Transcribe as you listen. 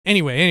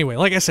Anyway,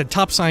 like I said,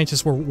 top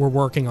scientists were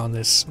working on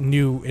this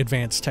new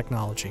advanced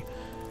technology.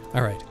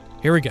 All right,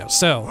 here we go.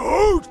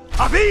 So,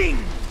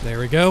 there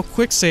we go.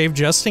 Quick save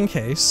just in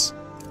case.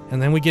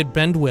 And then we get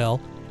Bend Will.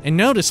 And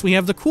notice we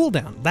have the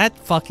cooldown. That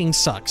fucking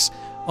sucks.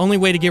 Only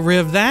way to get rid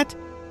of that?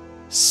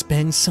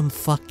 Spend some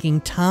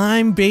fucking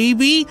time,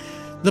 baby.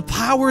 The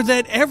power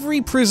that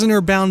every prisoner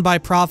bound by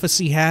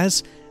prophecy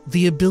has.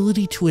 The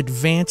ability to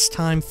advance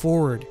time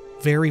forward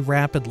very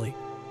rapidly.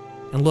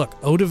 And look,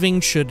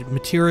 Odahviing should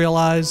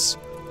materialize.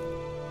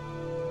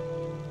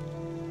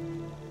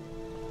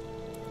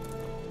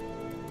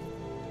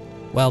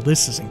 Well,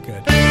 this isn't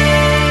good.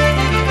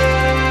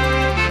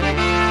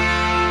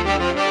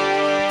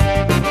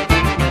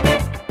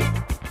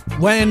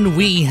 When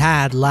we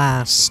had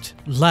last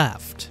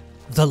left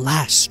the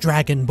last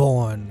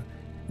Dragonborn,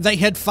 they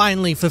had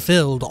finally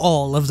fulfilled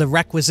all of the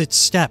requisite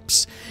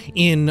steps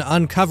in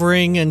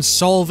uncovering and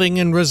solving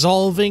and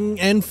resolving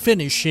and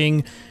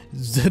finishing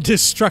the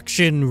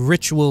destruction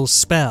ritual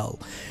spell.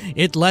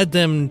 It led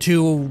them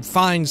to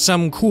find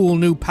some cool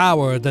new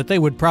power that they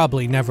would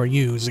probably never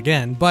use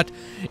again, but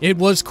it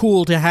was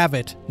cool to have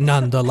it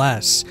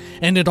nonetheless.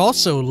 And it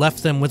also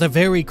left them with a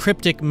very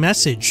cryptic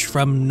message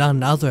from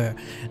none other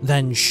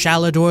than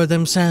Shalador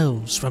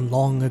themselves from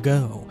long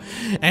ago.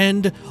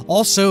 And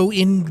also,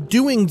 in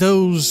doing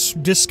those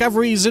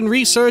discoveries and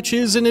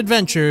researches and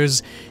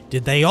adventures,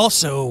 did they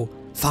also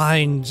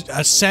find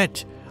a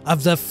set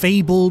of the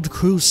fabled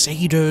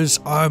Crusader's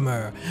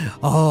armor,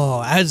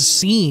 as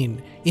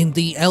seen in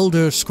the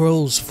Elder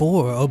Scrolls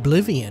 4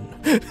 Oblivion,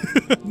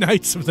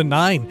 Knights of the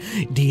Nine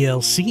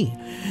DLC,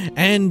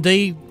 and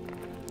they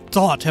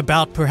thought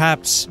about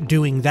perhaps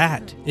doing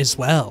that as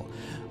well.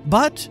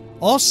 But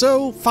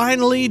also,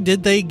 finally,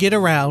 did they get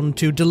around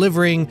to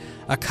delivering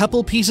a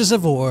couple pieces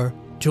of ore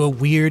to a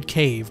weird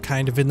cave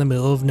kind of in the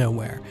middle of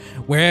nowhere,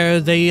 where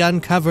they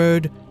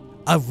uncovered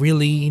a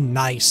really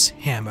nice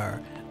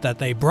hammer that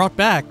they brought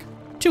back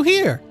to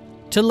here,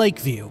 to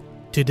Lakeview,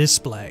 to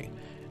display.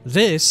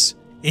 This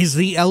is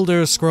the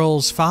Elder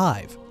Scrolls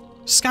 5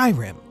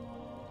 Skyrim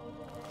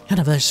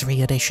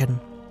Anniversary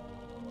Edition.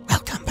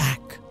 Welcome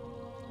back.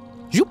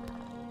 Zoop.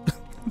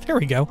 There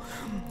we go.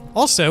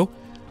 Also,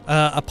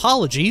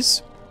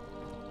 apologies.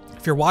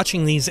 If you're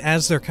watching these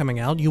as they're coming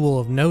out, you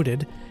will have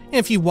noted,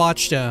 if you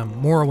watched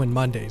Morrowind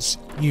Mondays,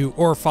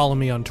 or follow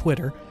me on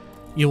Twitter,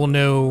 you will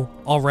know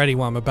already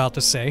what I'm about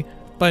to say.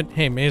 But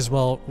hey, may as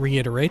well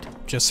reiterate,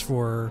 just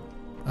for,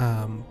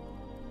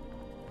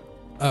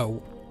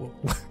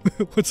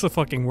 what's the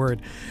fucking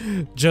word?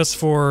 Just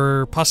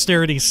for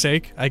posterity's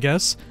sake, I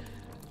guess.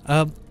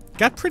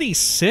 Got pretty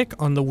sick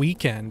on the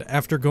weekend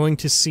after going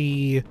to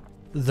see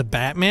The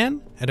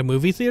Batman at a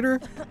movie theater,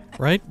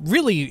 right?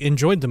 Really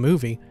enjoyed the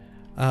movie,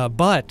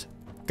 but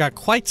got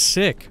quite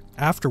sick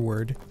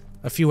afterward,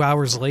 a few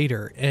hours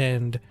later,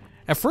 and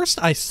at first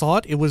I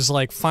thought it was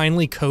like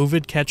finally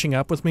COVID catching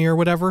up with me or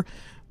whatever,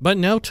 but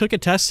no, took a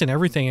test and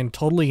everything and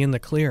totally in the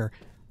clear.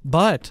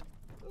 But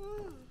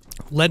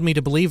led me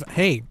to believe,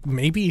 hey,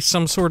 maybe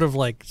some sort of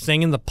like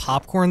thing in the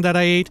popcorn that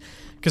I ate,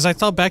 because I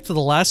thought back to the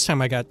last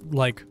time I got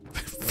like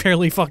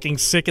fairly fucking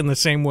sick in the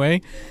same way,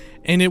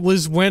 and it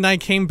was when I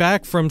came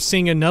back from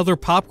seeing another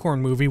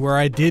popcorn movie where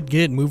I did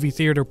get movie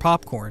theater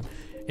popcorn,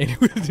 and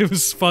it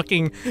was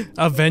fucking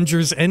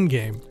Avengers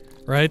Endgame,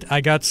 right? I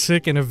got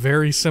sick in a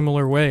very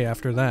similar way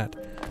after that.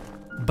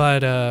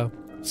 But,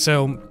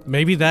 so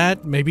maybe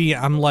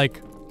I'm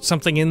like,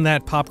 something in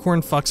that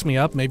popcorn fucks me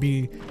up.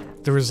 Maybe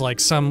there was like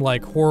some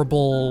like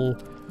horrible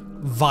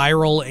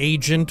viral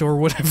agent or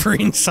whatever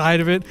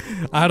inside of it.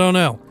 I don't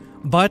know.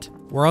 But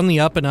we're on the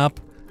up and up.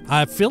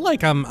 I feel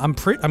like I'm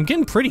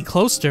getting pretty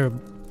close to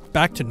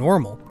back to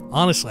normal.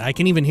 Honestly, I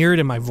can even hear it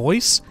in my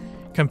voice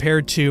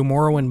compared to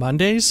Morrowind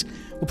Mondays.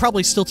 We'll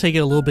probably still take it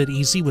a little bit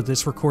easy with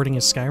this recording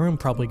of Skyrim,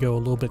 probably go a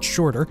little bit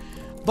shorter.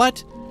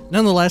 But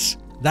nonetheless,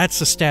 that's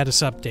the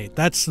status update.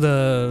 That's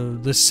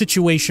the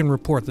situation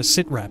report, the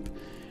sit rep.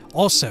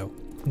 Also,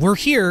 we're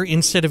here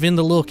instead of in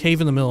the little cave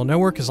in the middle of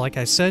nowhere, because like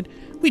I said,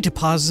 we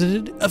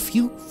deposited a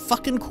few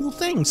fucking cool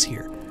things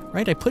here,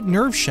 right? I put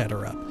Nerve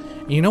Shedder up.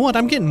 And you know what?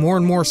 I'm getting more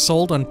and more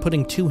sold on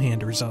putting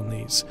two-handers on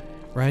these,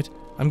 right?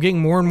 I'm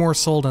getting more and more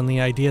sold on the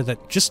idea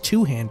that just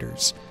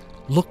two-handers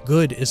look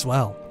good as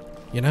well,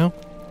 you know?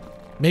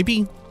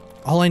 Maybe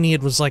all I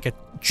needed was like a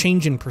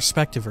change in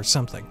perspective or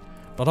something.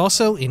 But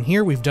also, in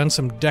here, we've done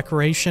some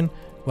decoration.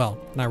 Well,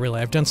 not really.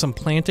 I've done some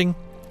planting.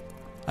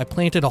 I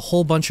planted a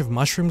whole bunch of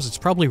mushrooms. It's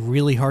probably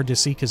really hard to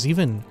see because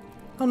even...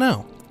 Oh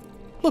no.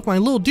 Look, my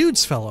little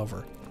dudes fell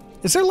over.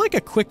 Is there like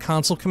a quick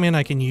console command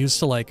I can use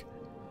to like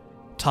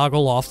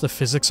toggle off the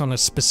physics on a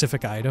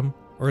specific item?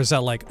 Or is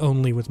that like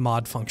only with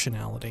mod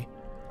functionality?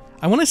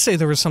 I want to say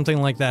there was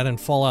something like that in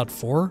Fallout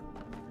 4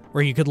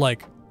 where you could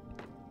like,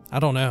 I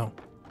don't know,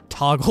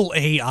 toggle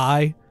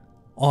AI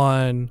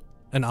on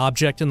an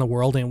object in the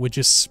world and it would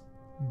just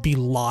be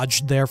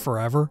lodged there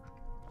forever.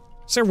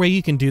 Is there a way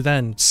you can do that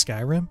in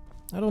Skyrim?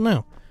 I don't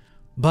know.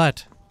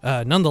 But,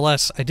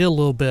 nonetheless, I did a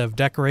little bit of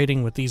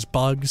decorating with these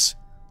bugs.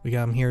 We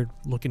got them here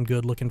looking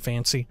good, looking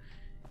fancy.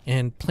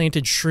 and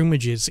planted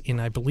shroomages in,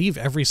 I believe,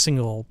 every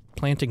single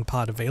planting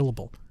pot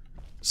available.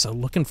 So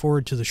looking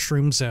forward to the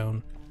shroom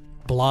zone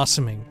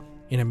blossoming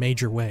in a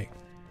major way.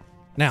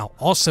 Now,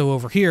 also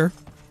over here,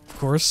 of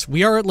course,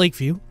 we are at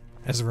Lakeview,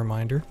 as a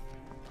reminder.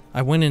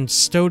 I went and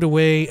stowed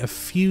away a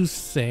few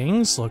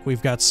things. Look,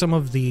 we've got some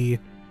of the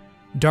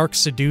Dark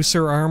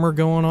Seducer armor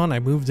going on. I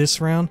moved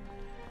this around.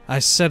 I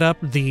set up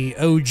the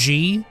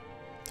OG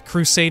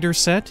Crusader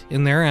set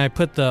in there, and I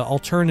put the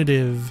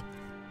alternative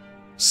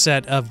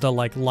set of the,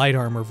 like, light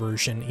armor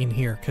version in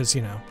here, because,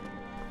 you know,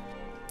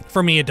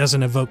 for me it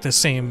doesn't evoke the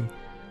same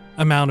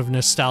amount of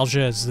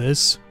nostalgia as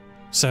this.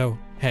 So,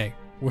 hey,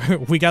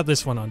 we got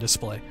this one on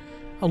display.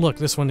 Oh, look,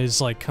 this one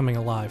is, like, coming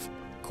alive.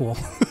 Cool.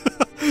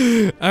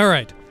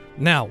 Alright,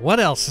 now, what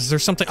else? Is there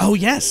something? Oh,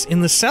 yes,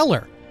 in the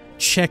cellar.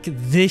 Check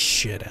this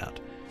shit out,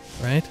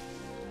 right?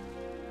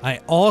 I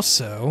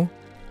also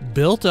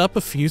built up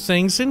a few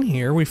things in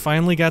here. We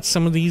finally got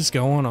some of these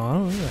going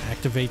on. We're gonna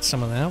activate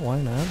some of that.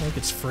 Why not? Like,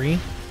 it's free,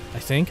 I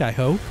think, I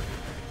hope.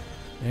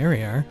 There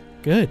we are.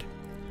 Good.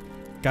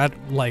 Got,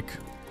 like,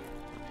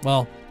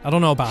 well, I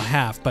don't know about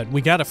half, but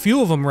we got a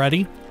few of them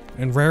ready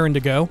and raring to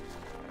go.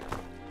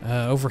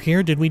 Over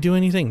here, did we do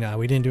anything? No,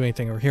 we didn't do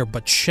anything over here,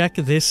 but check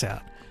this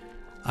out.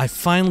 I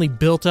finally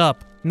built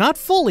up, not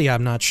fully,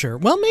 I'm not sure.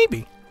 Well,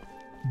 maybe.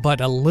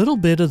 But a little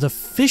bit of the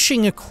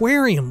fishing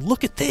aquarium.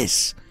 Look at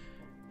this.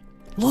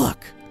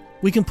 Look.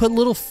 We can put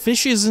little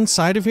fishes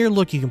inside of here.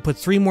 Look, you can put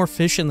 3 more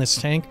fish in this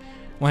tank.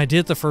 When I did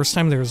it the first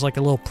time, there was like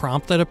a little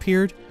prompt that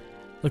appeared.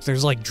 Look,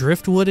 there's like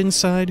driftwood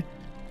inside.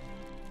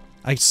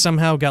 I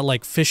somehow got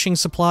like fishing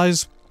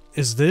supplies.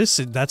 Is this?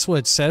 That's what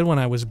it said when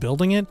I was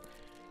building it.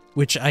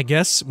 Which I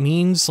guess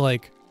means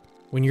like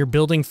when you're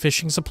building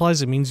fishing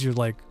supplies, it means you're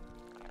like,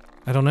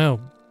 I don't know,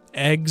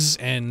 eggs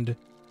and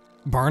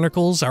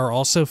barnacles are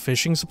also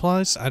fishing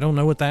supplies. I don't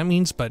know what that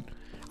means, but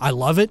I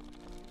love it.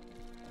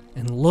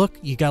 And look,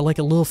 you got like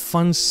a little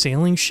fun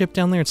sailing ship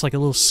down there. It's like a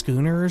little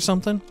schooner or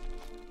something.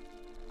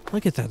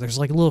 Look at that. There's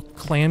like little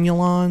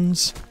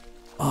clamulons.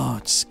 Oh,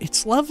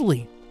 it's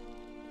lovely.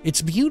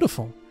 It's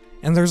beautiful.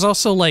 And there's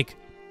also like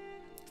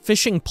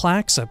fishing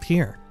plaques up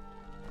here.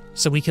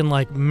 So we can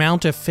like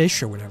mount a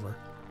fish or whatever.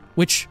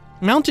 Which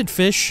mounted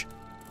fish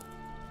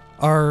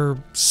are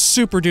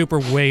super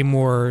duper way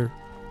more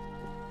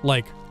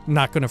like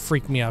not gonna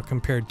freak me out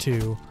compared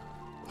to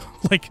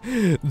like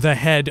the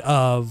head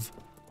of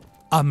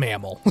a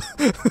mammal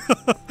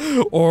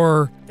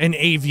or an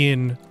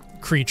avian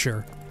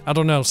creature. I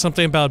don't know,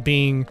 something about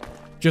being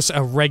just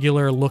a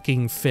regular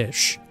looking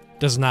fish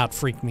does not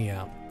freak me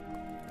out.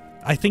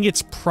 I think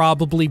it's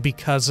probably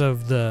because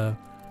of the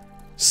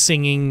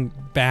singing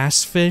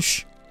bass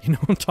fish. You know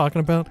what I'm talking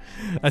about?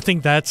 I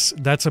think that's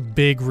a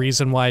big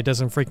reason why it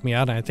doesn't freak me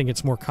out, and I think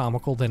it's more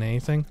comical than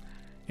anything.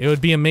 It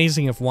would be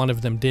amazing if one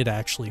of them did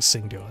actually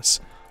sing to us,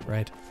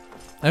 right?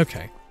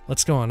 Okay,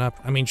 let's go on up.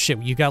 I mean, shit,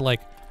 you got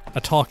like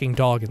a talking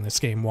dog in this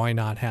game. Why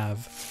not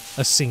have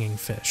a singing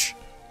fish,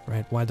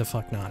 right? Why the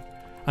fuck not?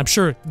 I'm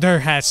sure there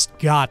has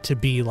got to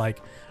be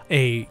like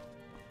a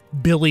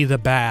Billy the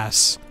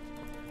Bass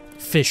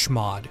fish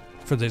mod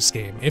for this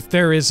game. If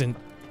there isn't,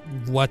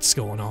 what's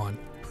going on?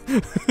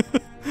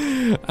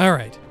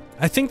 Alright,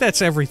 I think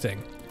that's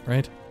everything,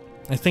 right?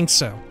 I think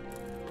so.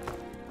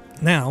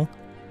 Now,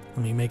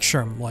 let me make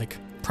sure I'm like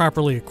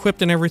properly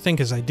equipped and everything,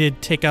 because I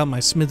did take out my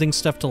smithing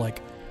stuff to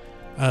like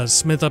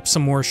smith up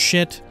some more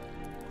shit.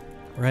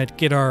 Right,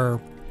 get our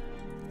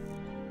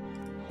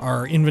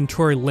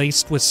inventory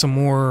laced with some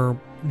more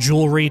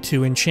jewelry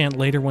to enchant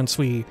later once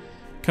we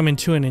come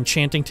into an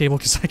enchanting table,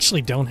 because I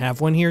actually don't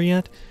have one here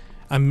yet.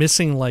 I'm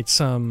missing like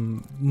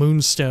some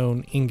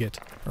moonstone ingot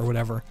or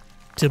whatever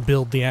to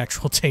build the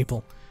actual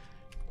table.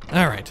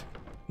 Alright,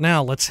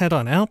 now let's head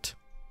on out.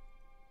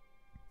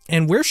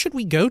 And where should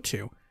we go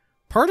to?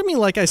 Part of me,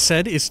 like I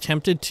said, is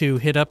tempted to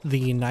hit up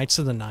the Knights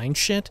of the Nine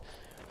shit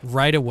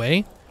right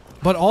away.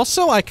 But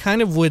also, I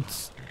kind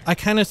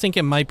of think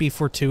it might be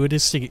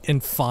fortuitous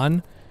and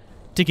fun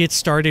to get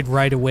started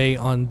right away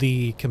on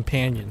the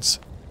companions,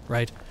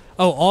 right?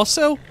 Oh,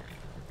 also,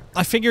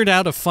 I figured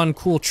out a fun,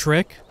 cool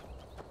trick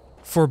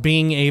for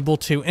being able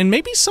to, and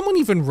maybe someone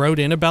even wrote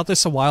in about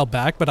this a while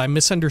back, but I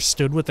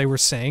misunderstood what they were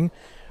saying,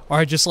 or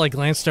I just like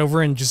glanced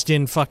over and just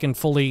didn't fucking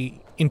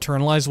fully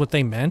internalize what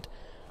they meant.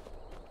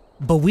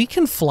 But we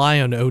can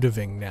fly on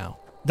Odoving now.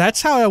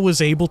 That's how I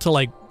was able to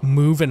like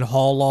move and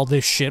haul all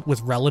this shit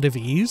with relative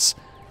ease.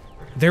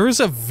 There is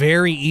a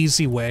very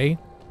easy way,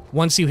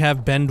 once you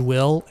have Bend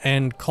Will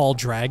and Call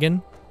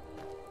Dragon,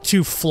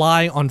 to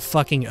fly on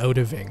fucking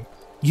Odoving.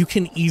 You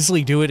can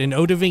easily do it, and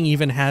Odoving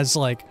even has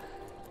like,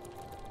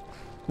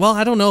 well,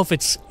 I don't know if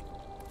it's,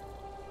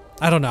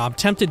 I don't know, I'm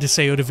tempted to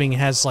say Odoving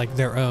has like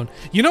their own.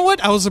 You know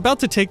what? I was about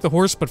to take the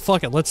horse, but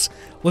fuck it, let's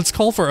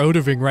call for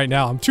Odoving right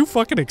now. I'm too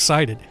fucking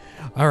excited.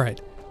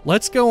 Alright,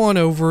 let's go on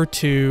over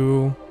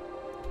to,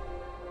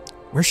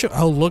 where should,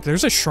 oh look,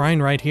 there's a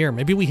shrine right here.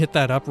 Maybe we hit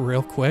that up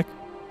real quick.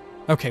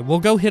 Okay, we'll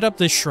go hit up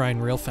this shrine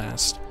real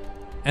fast.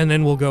 And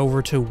then we'll go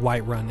over to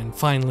Whiterun and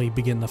finally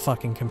begin the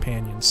fucking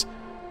companions.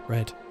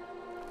 Right.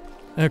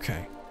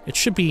 Okay. It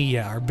should be,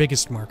 yeah, our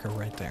biggest marker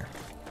right there.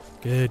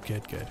 Good,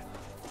 good, good.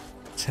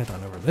 Let's head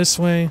on over this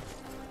way.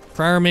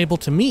 Prior Mabel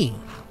to me.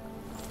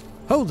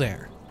 Ho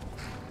there.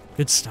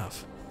 Good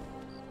stuff.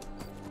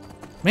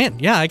 Man,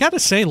 yeah, I gotta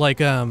say,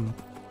 like, I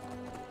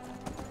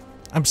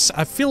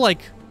feel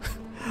like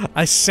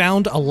I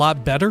sound a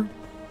lot better.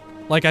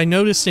 Like, I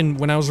noticed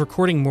when I was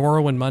recording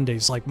Morrowind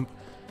Mondays, like,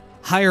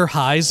 higher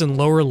highs and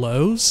lower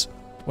lows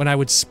when I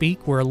would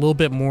speak were a little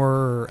bit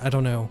more, I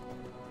don't know,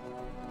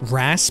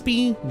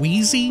 raspy,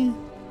 wheezy,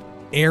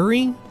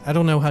 airy. I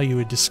don't know how you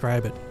would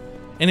describe it.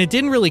 And it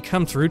didn't really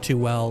come through too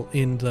well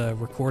in the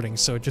recording,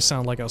 so it just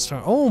sounded like I was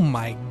trying. Oh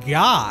my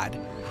god.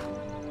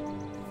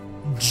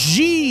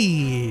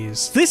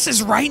 Jeez. This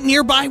is right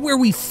nearby where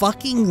we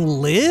fucking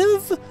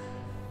live?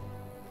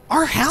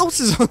 Our house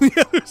is on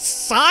the other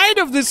side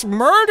of this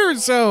murder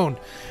zone.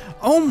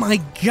 Oh my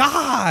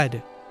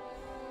god.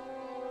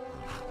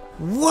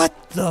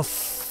 What the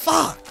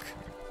fuck?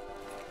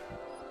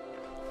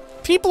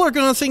 People are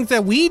gonna think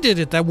that we did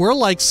it, that we're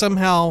like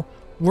somehow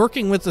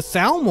working with the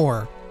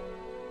Thalmor.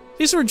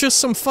 These were just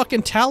some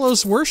fucking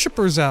Talos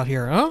worshippers out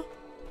here, huh?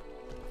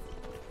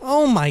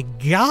 Oh my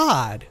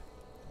god.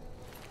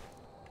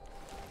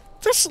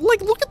 There's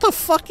like, look at the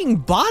fucking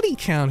body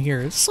count here.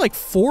 It's like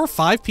 4 or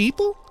 5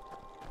 people?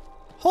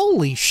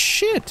 Holy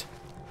shit.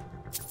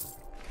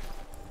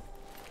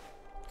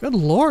 Good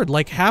lord,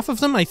 like half of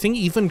them, I think,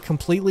 even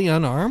completely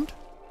unarmed?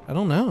 I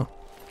don't know.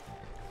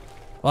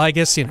 Well, I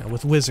guess, you know,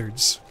 with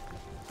wizards,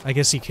 I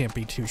guess you can't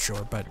be too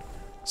sure, but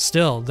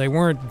still, they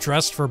weren't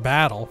dressed for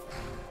battle.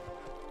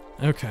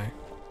 Okay.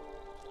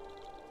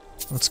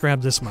 Let's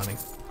grab this money.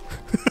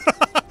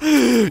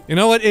 You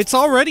know what? It's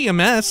already a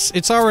mess.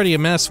 It's already a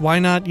mess. Why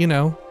not, you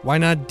know, why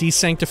not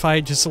desanctify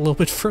it just a little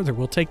bit further?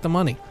 We'll take the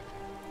money.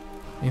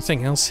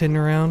 Anything else hidden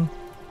around?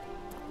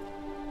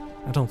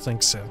 I don't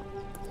think so.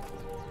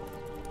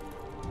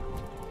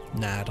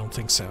 Nah, I don't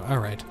think so.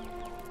 Alright.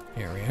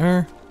 Here we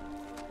are.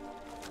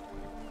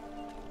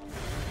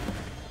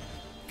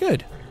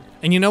 Good.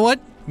 And you know what?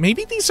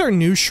 Maybe these are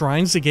new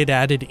shrines that get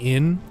added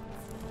in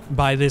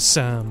by this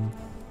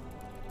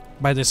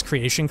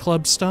Creation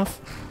Club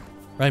stuff.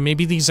 Right?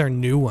 Maybe these are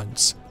new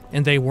ones,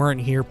 and they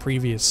weren't here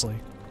previously.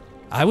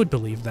 I would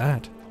believe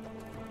that.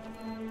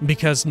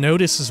 Because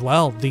notice as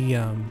well, the,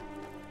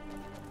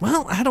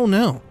 well, I don't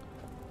know.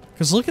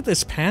 Because look at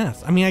this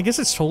path. I mean, I guess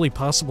it's totally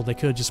possible they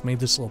could have just made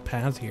this little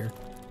path here.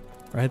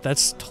 Right?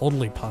 That's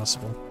totally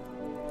possible.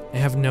 I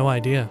have no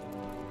idea.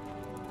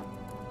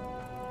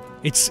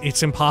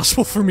 It's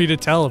impossible for me to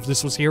tell if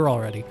this was here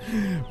already.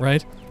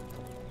 Right?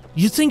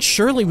 You'd think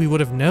surely we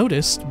would have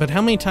noticed, but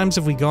how many times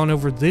have we gone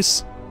over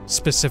this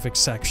specific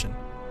section?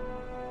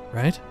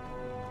 Right?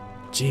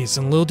 Jeez,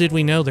 and little did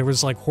we know there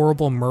was like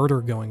horrible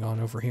murder going on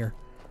over here.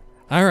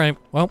 Alright,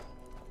 well.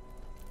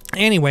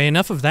 Anyway,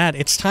 enough of that.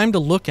 It's time to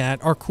look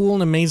at our cool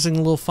and amazing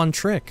little fun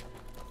trick.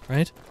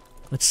 Right?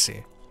 Let's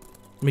see.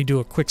 Let me do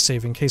a quick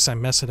save in case I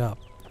mess it up.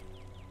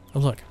 Oh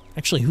look,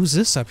 actually, who's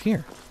this up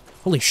here?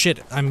 Holy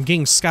shit, I'm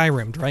getting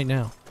Skyrimmed right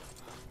now.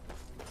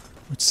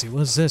 Let's see,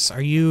 what is this?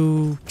 Are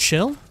you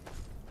chill?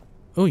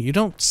 Oh, you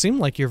don't seem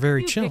like you're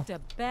very chill. You picked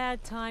a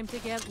bad time to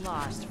get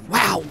lost.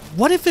 Wow,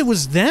 what if it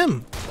was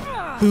them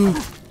who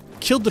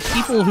killed the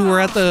people who were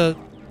at the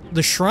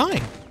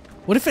shrine?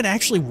 What if it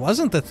actually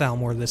wasn't the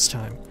Thalmor this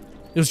time?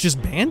 It was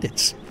just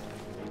bandits.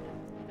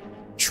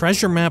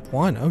 Treasure map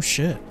 1, oh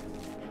shit.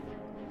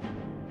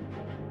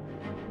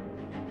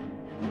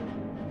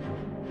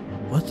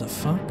 What the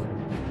fuck?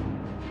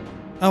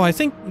 Oh, I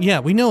think, yeah,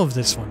 we know of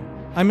this one.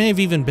 I may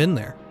have even been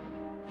there.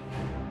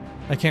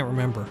 I can't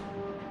remember.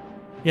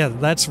 Yeah,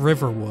 that's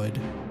Riverwood.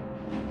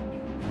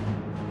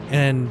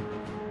 And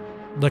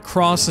the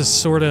cross is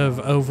sort of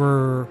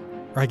over,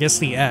 or I guess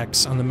the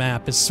X on the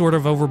map is sort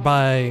of over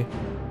by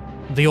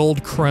the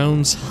old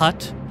crone's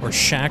hut, or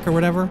shack or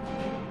whatever.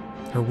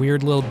 Her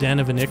weird little den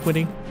of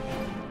iniquity.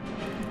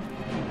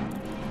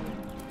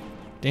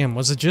 Damn,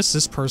 was it just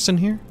this person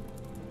here?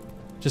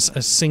 Just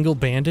a single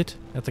bandit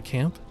at the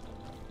camp?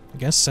 I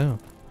guess so.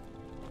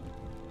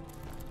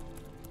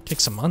 Take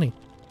some money.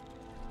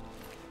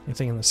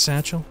 Anything in the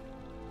satchel?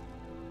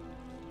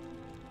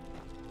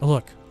 Oh,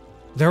 look.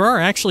 There are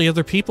actually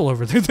other people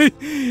over there.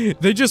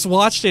 They just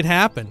watched it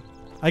happen.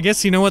 I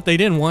guess, you know what, they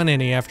didn't want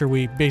any after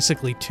we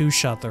basically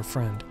two-shot their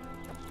friend.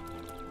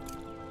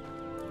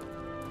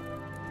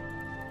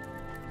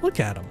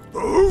 Look at him.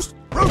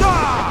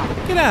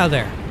 Get out of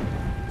there.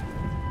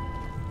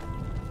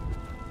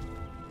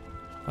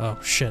 Oh,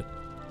 shit.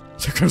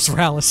 There goes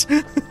Rallis.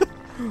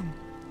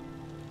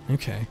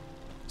 Okay.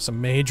 Some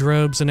mage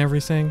robes and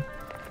everything.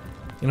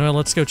 You know what,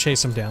 let's go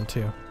chase him down,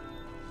 too.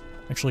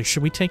 Actually,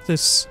 should we take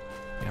this?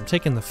 Yeah, I'm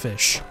taking the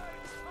fish.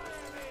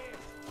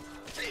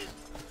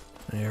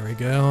 There we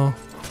go.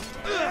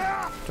 Do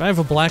I have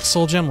a black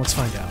soul gem? Let's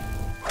find out.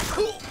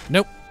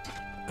 Nope.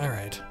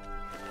 Alright.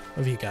 What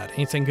have you got?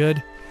 Anything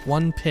good?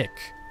 1 pick.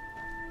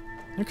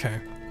 Okay.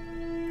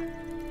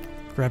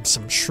 Grab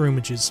some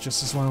shroomages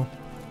just as well.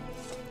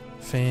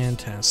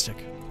 Fantastic.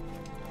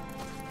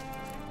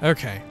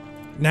 Okay.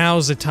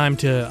 Now's the time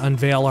to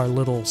unveil our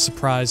little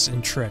surprise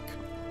and trick.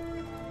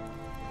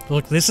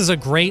 Look, this is a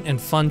great and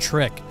fun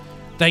trick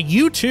that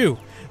you too,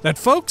 that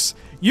folks,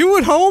 you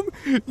at home,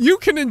 you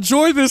can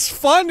enjoy this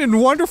fun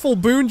and wonderful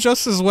boon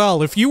just as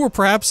well. If you were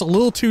perhaps a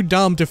little too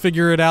dumb to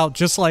figure it out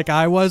just like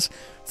I was,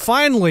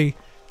 finally,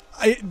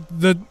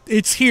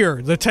 it's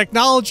here. The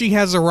technology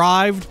has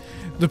arrived.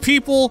 The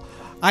people,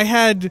 I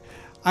had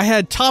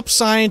top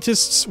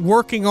scientists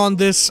working on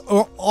this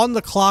on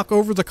the clock,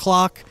 over the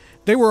clock.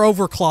 They were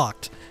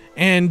overclocked,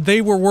 and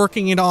they were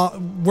working it out,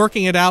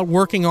 working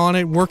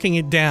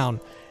it down.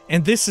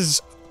 And this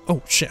is,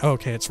 oh shit,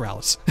 okay, it's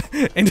Rallis.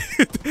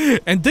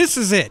 and this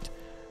is it.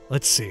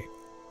 Let's see.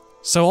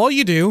 So all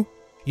you do,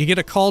 you get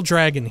a call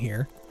dragon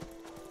here.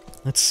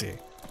 Let's see.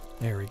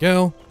 There we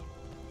go.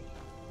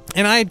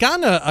 And I had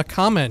gotten a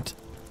comment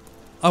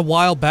a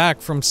while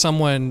back from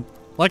someone,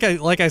 like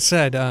I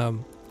said,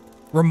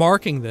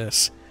 remarking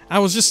this. I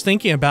was just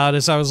thinking about it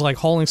as I was like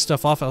hauling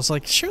stuff off. I was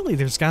like, surely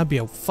there's gotta be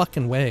a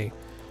fucking way,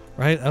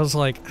 right? I was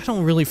like, I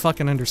don't really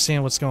fucking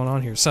understand what's going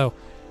on here. So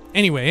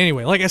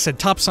anyway, like I said,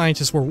 top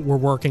scientists were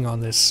working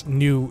on this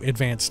new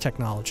advanced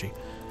technology.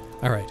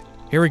 All right,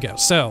 here we go.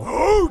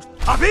 So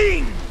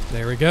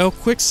there we go.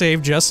 Quick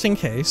save just in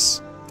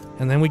case.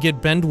 And then we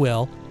get Bend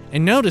Will.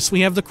 And notice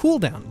we have the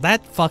cooldown.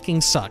 That fucking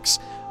sucks.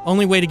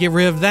 Only way to get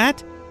rid of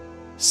that?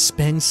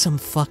 Spend some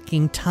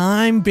fucking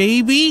time,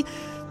 baby.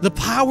 The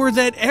power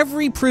that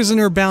every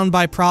prisoner bound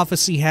by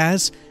prophecy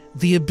has,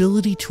 the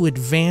ability to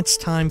advance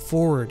time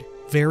forward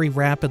very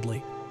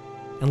rapidly.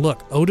 And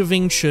look,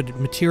 Odahviing should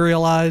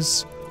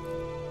materialize.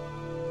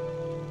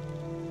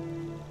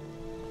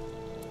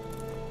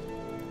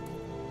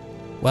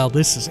 Well,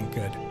 this isn't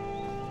good.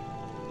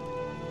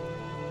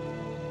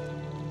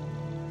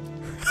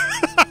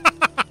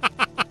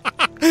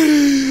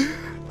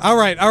 All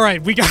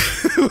right. We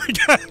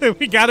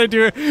gotta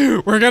do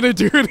it. We're gonna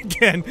do it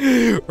again.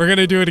 We're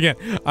gonna do it again.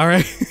 All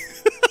right.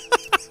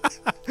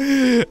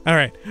 All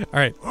right.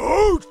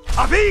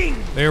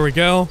 There we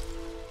go.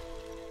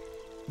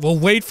 We'll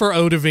wait for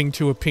Odahviing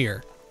to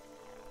appear.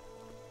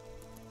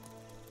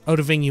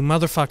 Odahviing, you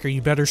motherfucker,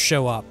 you better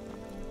show up.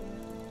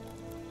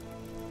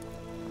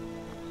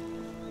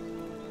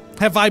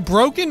 Have I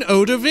broken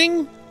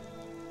Odahviing?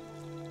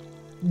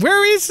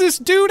 Where is this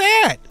dude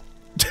at?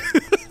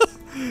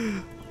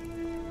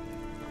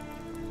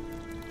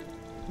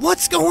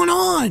 What's going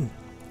on?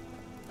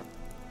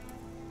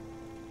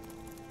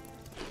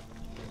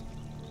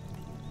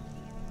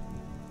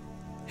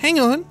 Hang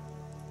on.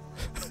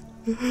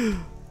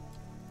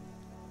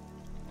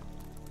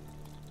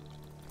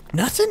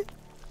 Nothing?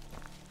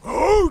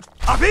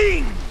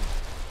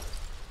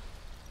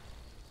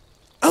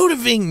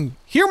 Odahviing,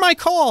 hear my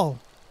call.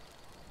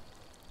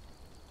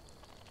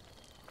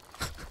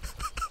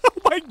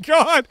 Oh my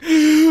god!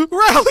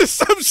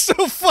 Rallis, I'm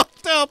so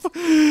fucked up!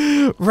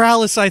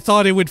 Rallis, I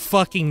thought it would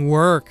fucking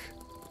work.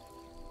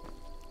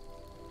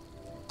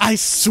 I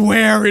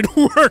swear it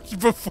worked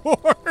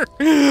before!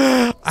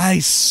 I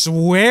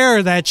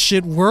swear that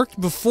shit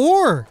worked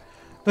before!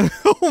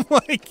 Oh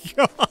my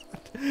god!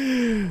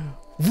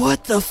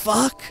 What the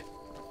fuck?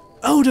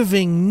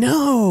 Odahviing,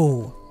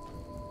 no!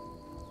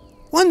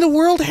 What in the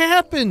world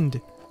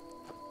happened?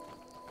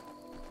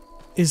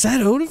 Is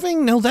that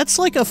Odahviing? No, that's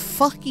like a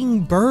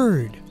fucking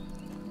bird.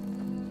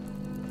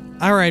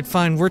 Alright,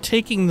 fine. We're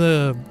taking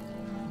the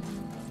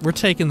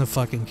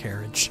fucking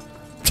carriage.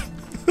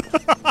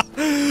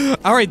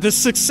 Alright, the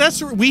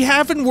success... We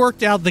haven't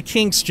worked out the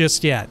kinks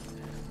just yet.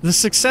 The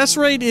success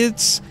rate,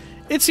 it's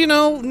you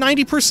know,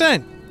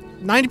 90%.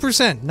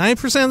 90%.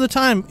 90% of the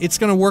time, it's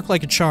gonna work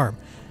like a charm.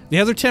 The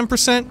other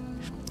 10%,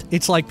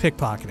 it's like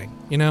pickpocketing,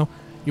 you know?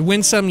 You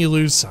win some, you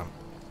lose some.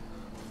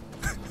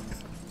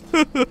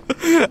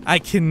 I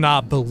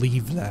cannot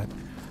believe that.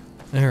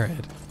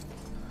 Alright.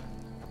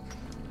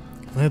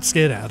 Let's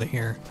get out of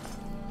here.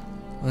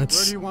 Where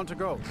do you want to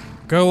go?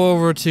 Go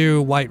over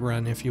to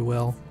Whiterun, if you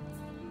will.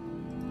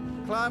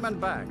 Climb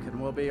and back,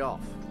 and we'll be off.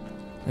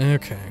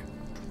 Okay.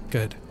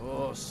 Good.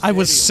 Oh, I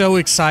was so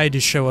excited to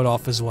show it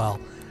off as well.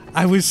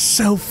 I was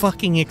so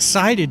fucking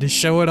excited to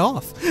show it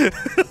off.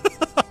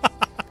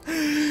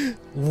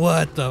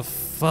 What the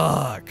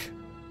fuck?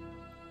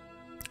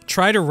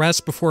 Try to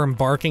rest before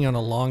embarking on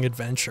a long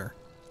adventure.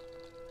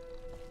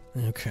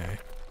 Okay.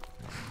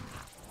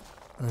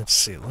 Let's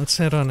see. Let's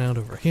head on out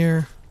over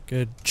here.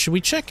 Good. Should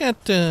we check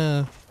out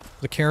the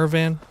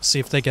caravan? See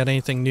if they got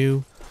anything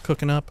new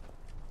cooking up?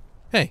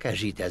 Hey.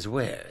 Kajita's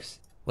wares.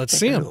 Let's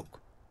see them.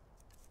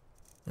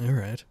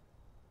 Alright.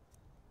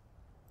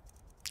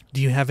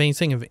 Do you have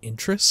anything of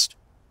interest?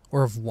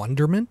 Or of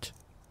wonderment?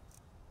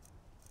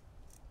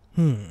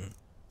 I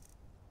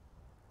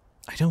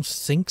don't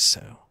think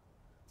so.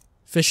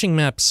 Fishing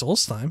map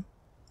Solstheim.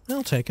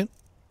 I'll take it.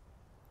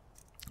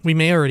 We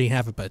may already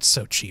have it, but it's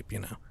so cheap, you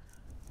know.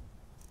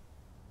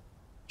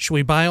 Should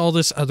we buy all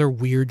this other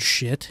weird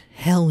shit?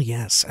 Hell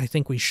yes, I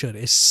think we should.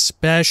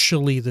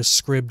 Especially the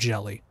scrib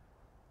jelly.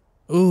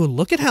 Ooh,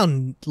 look at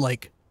how,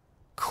 like,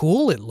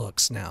 cool it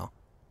looks now.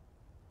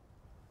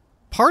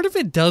 Part of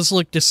it does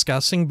look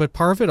disgusting, but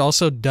part of it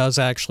also does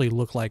actually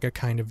look like a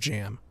kind of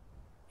jam.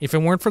 If it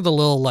weren't for the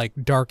little, like,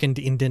 darkened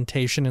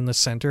indentation in the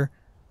center,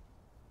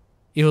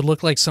 it would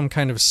look like some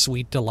kind of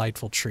sweet,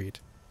 delightful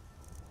treat.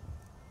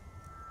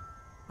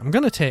 I'm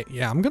gonna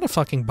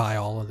fucking buy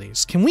all of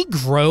these. Can we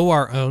grow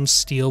our own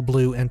steel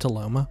blue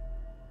entaloma?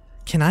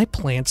 Can I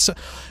plant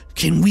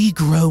can we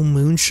grow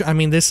moonshine? I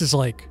mean, this is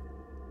like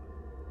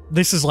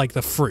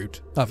the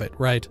fruit of it,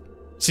 right?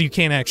 So you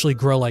can't actually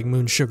grow, like,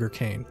 moon sugar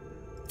cane.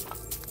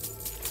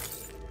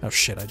 Oh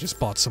shit, I just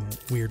bought some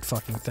weird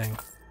fucking thing.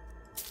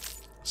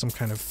 Some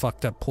kind of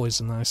fucked up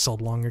poison that I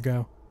sold long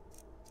ago.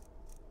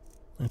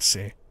 Let's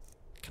see.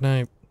 Can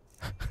I...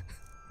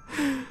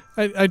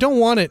 I don't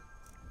want it.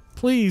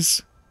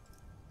 Please.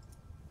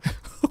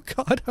 Oh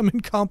god, I'm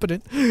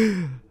incompetent.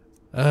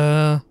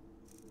 There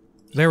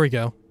we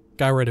go.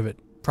 Got rid of it.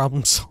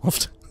 Problem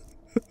solved.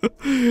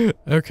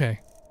 Okay.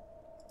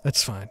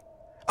 That's fine.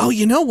 Oh,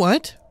 you know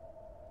what?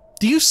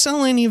 Do you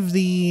sell any of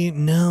the...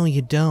 No,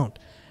 you don't.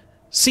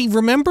 See,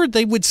 remember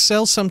they would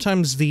sell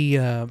sometimes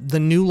the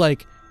new,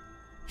 like,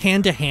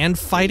 hand-to-hand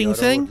fighting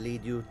thing?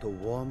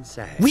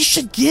 We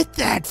should get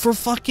that for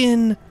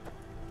fucking...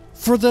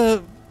 For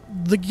the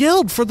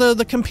guild, for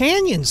the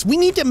companions. We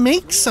need to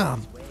make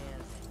some.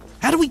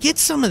 How do we get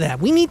some of that?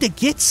 We need to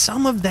get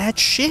some of that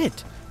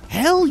shit.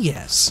 Hell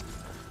yes.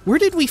 Where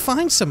did we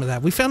find some of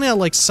that? We found it at,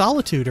 like,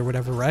 Solitude or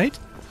whatever, right?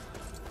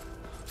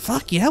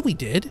 Fuck yeah, we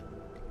did.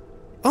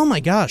 Oh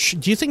my gosh,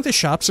 do you think the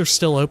shops are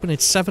still open?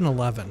 It's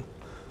 7-Eleven.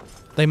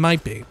 They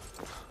might be.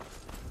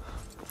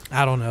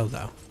 I don't know,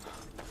 though.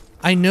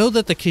 I know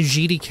that the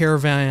Khajiit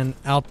caravan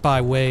out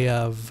by way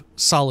of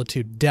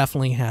Solitude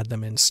definitely had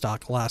them in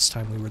stock last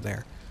time we were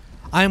there.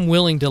 I'm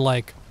willing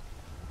to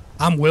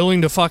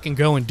fucking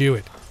go and do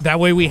it. That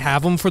way we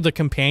have them for the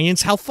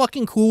companions. How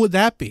fucking cool would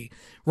that be?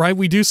 Right?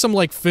 We do some,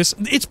 like, fist...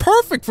 It's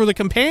perfect for the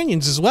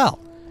companions as well.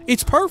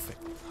 It's perfect.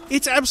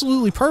 It's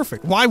absolutely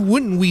perfect. Why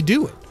wouldn't we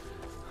do it?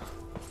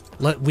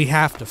 We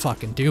have to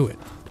fucking do it.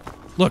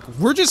 Look,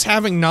 we're just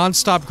having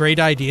non-stop great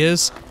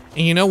ideas,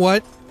 and you know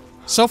what?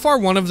 So far,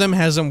 one of them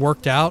hasn't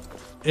worked out,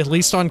 at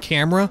least on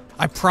camera.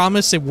 I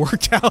promise it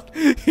worked out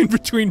in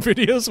between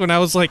videos when I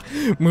was, like,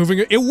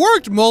 moving. It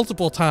worked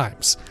multiple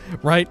times,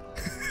 right?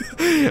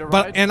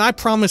 And I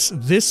promise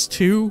this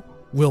too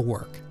will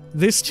work.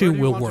 This too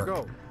will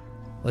work.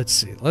 Let's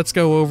see. Let's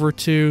go over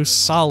to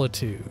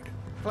Solitude.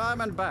 Climb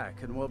and back,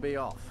 and we'll be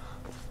off.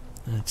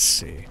 Let's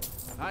see.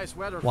 Nice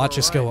weather. Watch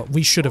us go up.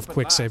 We should have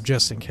quick saved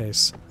just in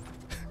case.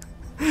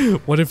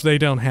 What if they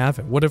don't have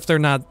it? What if they're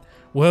not...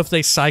 What if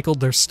they cycled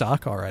their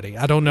stock already?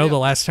 I don't know the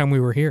last time we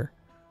were here.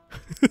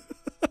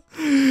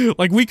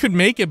 Like, we could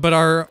make it, but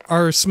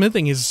our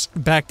smithing is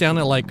back down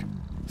at, like,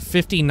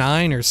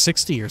 59 or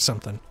 60 or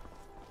something.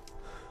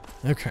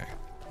 Okay.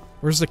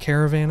 Where's the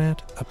caravan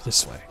at? Up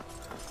this way.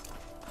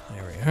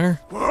 There we are.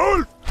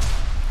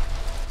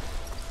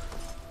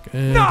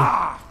 Good.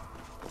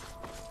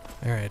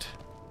 Alright.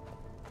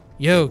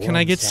 Yo, can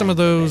I get some of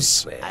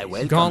those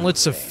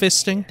gauntlets of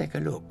fisting? Take a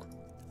look.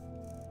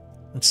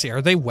 Let's see,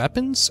 are they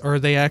weapons or are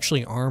they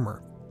actually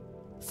armor?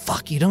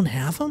 Fuck, you don't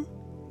have them?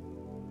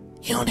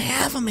 You don't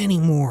have them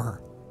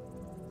anymore.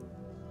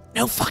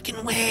 No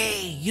fucking way.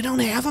 You don't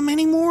have them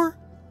anymore?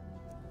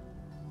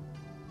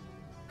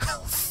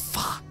 Oh,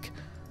 fuck.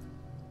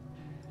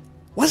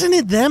 Wasn't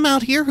it them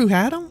out here who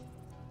had them?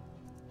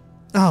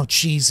 Oh,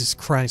 Jesus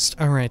Christ.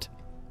 All right.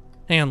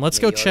 Hang on, let's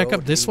go check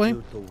up this way.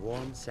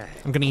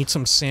 I'm gonna eat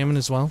some salmon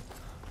as well.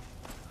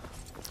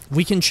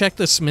 We can check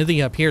the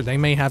smithy up here. They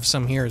may have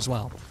some here as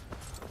well.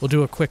 We'll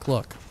do a quick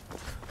look.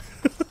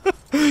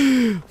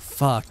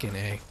 Fucking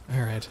A.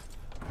 Alright.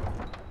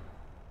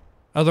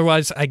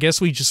 Otherwise, I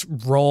guess we just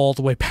roll all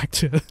the way back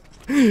to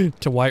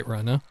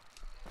Whiterun, huh?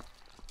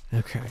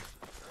 Okay.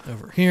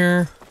 Over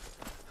here.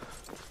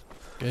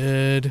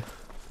 Good.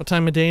 What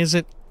time of day is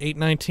it?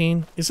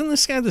 8:19? Isn't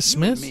this guy the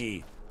smith?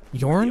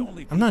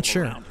 Yorn? I'm not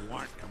sure.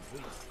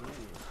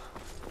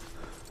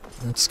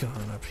 Let's go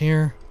on up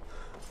here.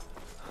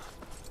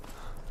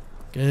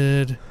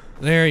 Good.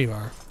 There you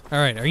are.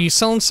 Alright, are you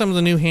selling some of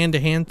the new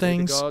hand-to-hand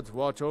things? The gods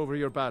watch over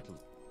your battle.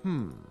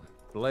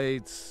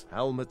 Blades,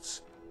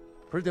 helmets,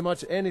 pretty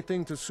much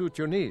anything to suit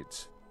your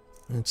needs.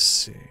 Let's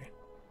see.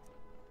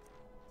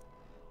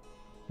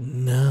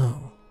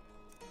 No.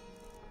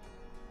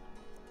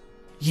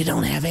 You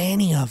don't have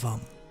any of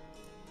them.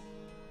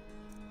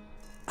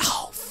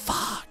 Oh,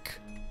 fuck.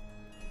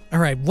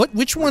 Alright,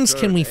 which ones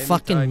can we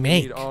fucking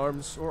make?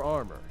 Arms or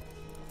armor.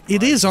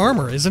 It is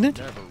armor, isn't it?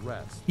 Never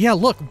rest. Yeah,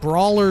 look,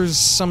 brawlers,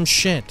 some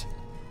shit.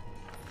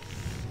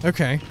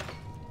 Okay.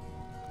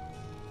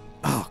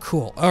 Oh,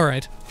 cool.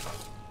 Alright.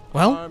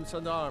 Well, Arms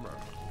and armor.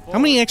 how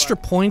many extra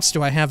points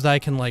do I have that I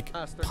can, like,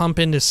 pump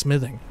into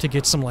smithing to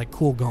get some, like,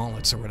 cool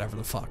gauntlets or whatever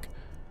the fuck?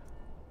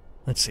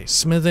 Let's see.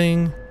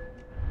 Smithing.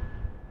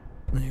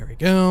 There we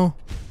go.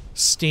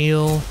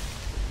 Steel.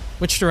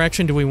 Which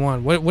direction do we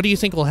want? What do you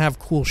think will have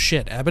cool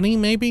shit? Ebony,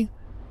 maybe?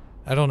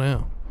 I don't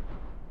know.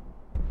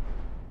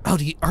 Oh,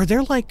 are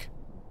there, like...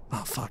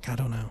 Oh, fuck, I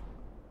don't know.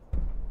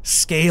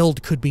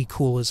 Scaled could be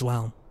cool as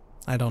well.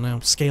 I don't know.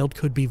 Scaled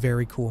could be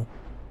very cool.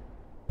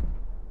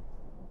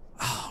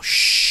 Oh,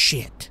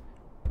 shit.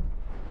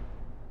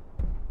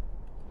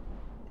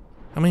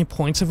 How many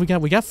points have we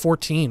got? We got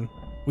 14.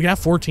 We got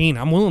 14.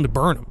 I'm willing to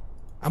burn them.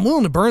 I'm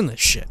willing to burn this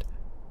shit.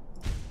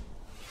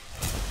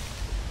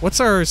 What's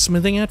our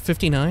smithing at?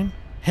 59?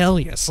 Hell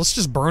yes. Let's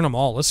just burn them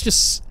all. Let's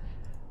just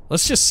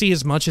see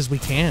as much as we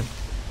can.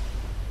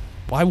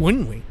 Why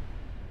wouldn't we?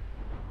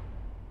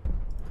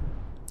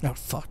 Oh,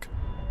 fuck.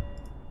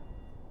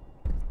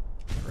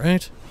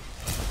 Alright.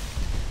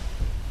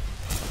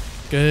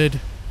 Good.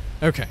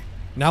 Okay.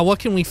 Now what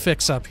can we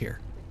fix up here?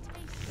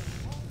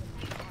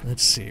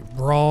 Let's see.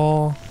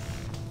 Brawl.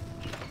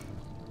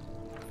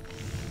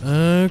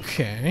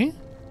 Okay.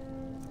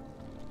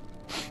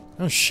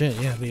 Oh shit,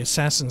 yeah, the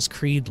Assassin's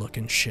Creed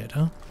looking shit,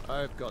 huh?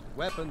 I've got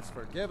weapons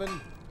for giving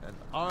and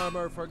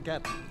armor for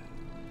getting.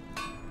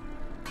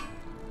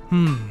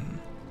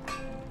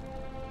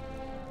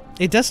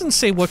 It doesn't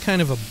say what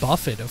kind of a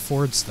buff it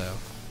affords, though,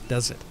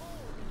 does it?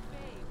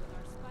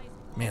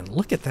 Man,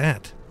 look at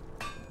that.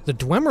 The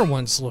Dwemer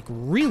ones look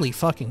really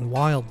fucking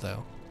wild,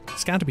 though.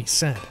 It's got to be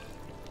said.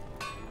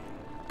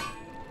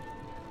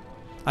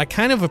 I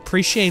kind of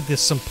appreciate the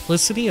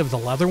simplicity of the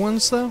leather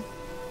ones, though.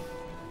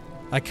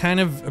 I kind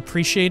of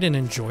appreciate and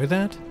enjoy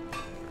that.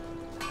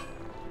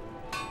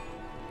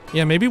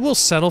 Yeah, maybe we'll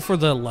settle for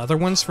the leather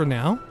ones for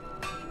now.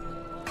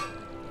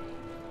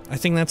 I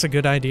think that's a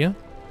good idea.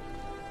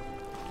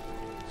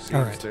 Seems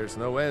All right. there's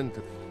no end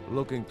to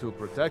looking to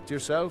protect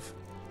yourself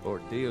or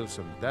deal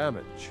some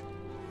damage.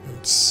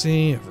 Let's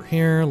see, over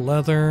here,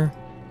 leather.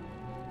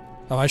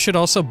 Oh, I should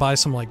also buy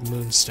some, like,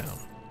 moonstone.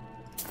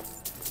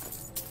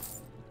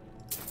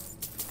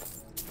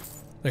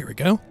 There we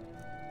go.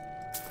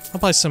 I'll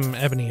buy some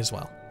ebony as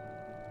well.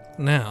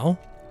 Now,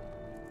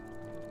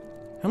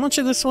 how much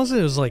of this was it?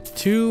 It was like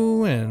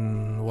 2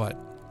 and what?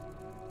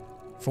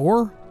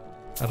 4?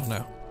 I don't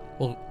know.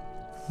 Well,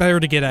 better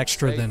to get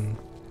extra than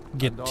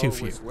get and too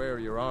few. always wear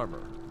your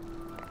armor.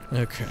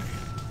 Okay.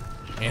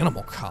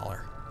 Animal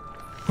collar.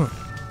 Huh.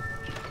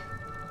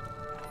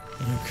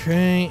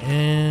 Okay,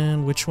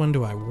 and which one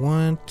do I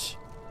want?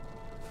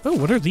 Oh,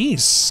 what are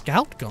these?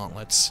 Scout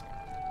gauntlets.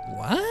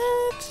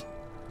 What?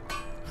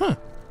 Huh.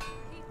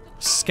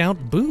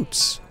 Scout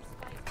boots.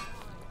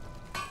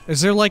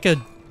 Is there like a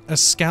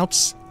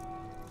scout's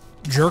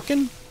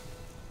jerkin?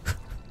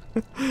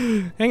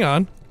 Hang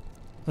on.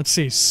 Let's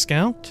see.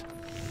 Scout?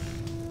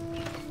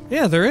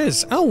 Yeah, there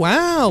is. Oh,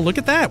 wow. Look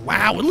at that.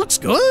 Wow, it looks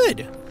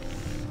good.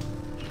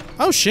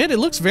 Oh, shit. It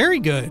looks very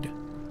good.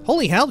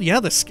 Holy hell.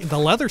 Yeah, the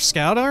leather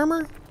scout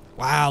armor?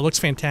 Wow, looks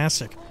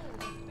fantastic.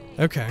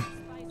 Okay.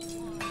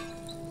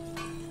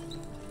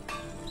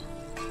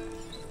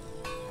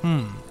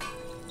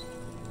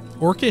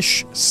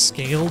 Orcish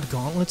scaled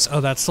gauntlets?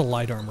 Oh, that's the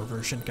light armor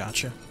version.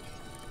 Gotcha.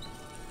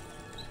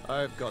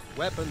 I've got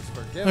weapons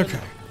for giving Okay.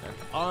 and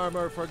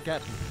armor for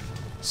getting.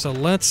 So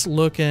let's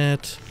look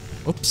at...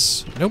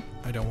 Oops. Nope.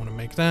 I don't want to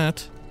make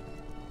that.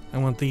 I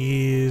want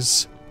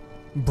these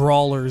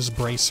Brawler's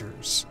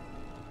Bracers.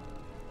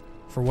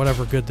 For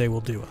whatever good they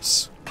will do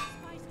us.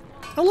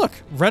 Oh, look.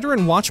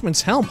 Veteran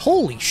Watchman's Helm.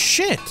 Holy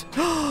shit.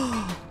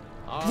 Wow.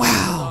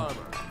 Armor,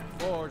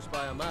 forged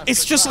by a master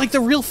It's just like the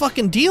real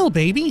fucking deal,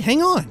 baby.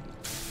 Hang on.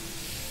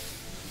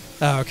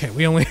 Oh, okay.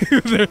 We only...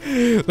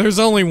 there's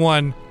only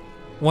one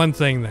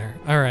thing there.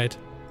 Alright.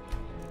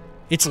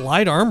 It's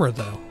light armor,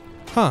 though.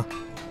 Huh.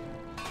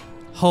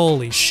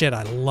 Holy shit,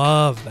 I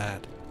love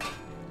that.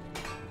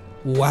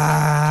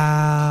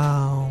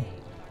 Wow.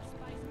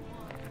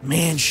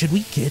 Man, should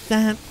we get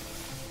that?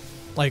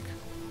 Like,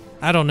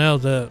 I don't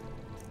know,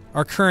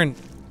 our current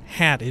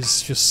hat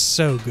is just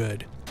so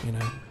good, you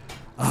know?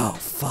 Oh,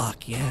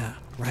 fuck, yeah.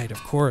 Right,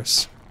 of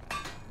course.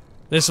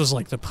 This was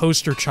like the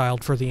poster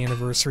child for the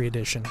Anniversary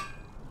Edition.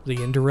 The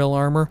Indoril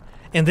armor.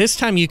 And this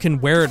time you can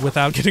wear it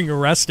without getting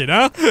arrested,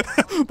 huh?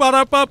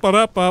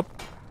 Ba-da-ba-ba-da-ba.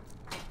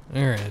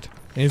 Alright.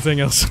 Anything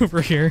else over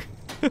here?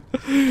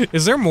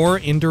 Is there more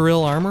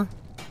Indoril armor?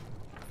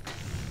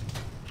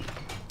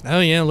 Oh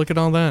yeah, look at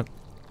all that.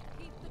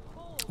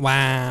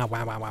 Wow,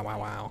 wow, wow, wow, wow,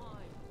 wow.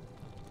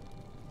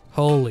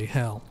 Holy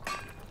hell.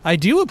 I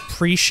do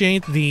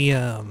appreciate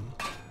the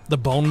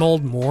bone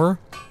mold more.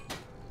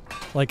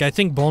 Like, I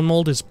think bone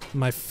mold is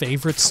my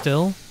favorite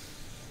still.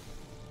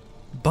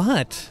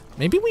 But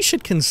maybe we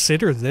should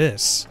consider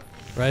this,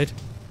 right?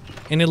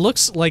 And it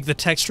looks like the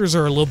textures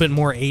are a little bit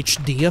more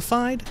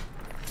HD-ified,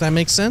 if that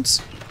makes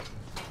sense.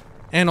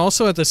 And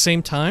also at the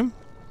same time,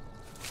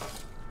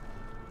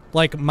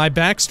 like, my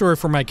backstory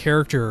for my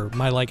character,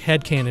 my, like,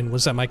 headcanon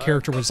was that my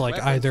character was,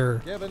 like,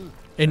 either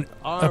an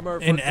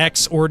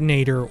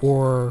X-Ordinator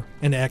or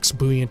an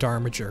X-Buoyant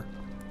Armiger.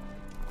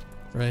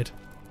 Right?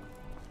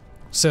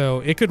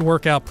 So, it could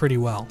work out pretty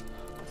well.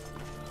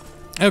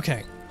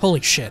 Okay. Holy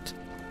shit.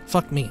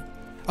 Fuck me.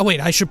 Oh, wait,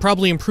 I should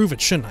probably improve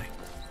it, shouldn't I?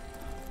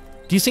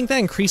 Do you think that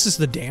increases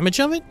the damage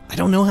of it? I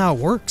don't know how it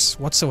works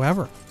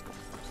whatsoever.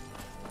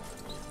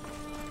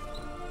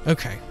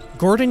 Okay.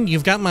 Gordon,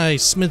 you've got my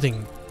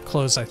smithing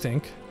clothes, I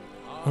think.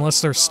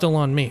 Unless they're still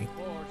on me.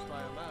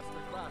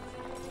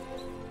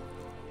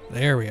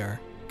 There we are.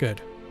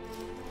 Good.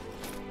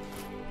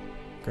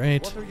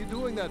 Great. What are you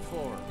doing that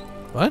for?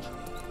 What?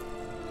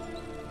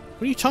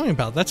 What are you talking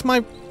about? That's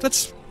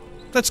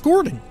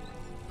Gordon.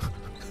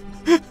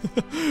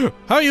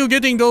 How are you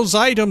getting those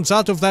items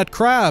out of that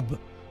crab?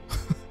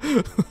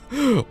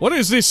 What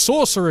is this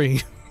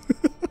sorcery?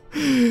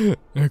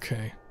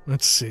 Okay,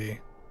 let's see.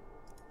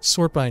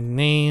 Sort by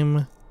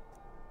name.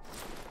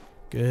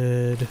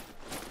 Good.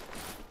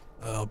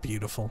 Oh,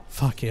 beautiful.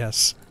 Fuck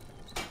yes.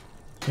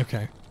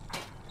 Okay.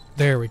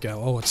 There we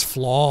go. Oh, it's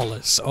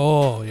flawless.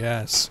 Oh,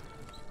 yes.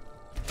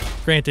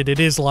 Granted, it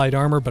is light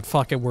armor, but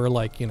fuck it, we're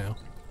like, you know,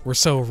 we're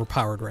so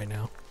overpowered right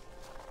now.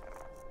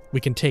 We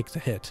can take the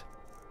hit.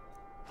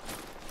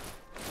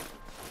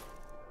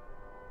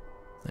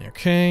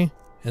 Okay,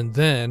 and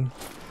then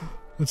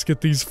let's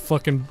get these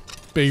fucking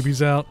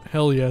babies out.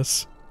 Hell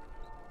yes.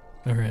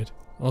 Alright.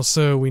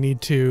 Also, we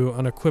need to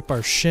unequip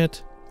our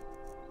shit.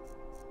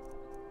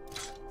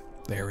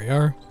 There we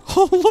are.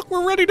 Oh, look,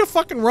 we're ready to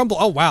fucking rumble.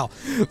 Oh, wow.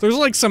 There's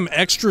like some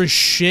extra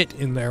shit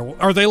in there.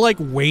 Are they like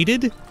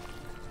weighted?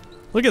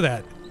 Look at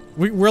that.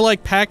 We're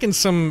like packing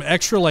some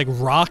extra like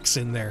rocks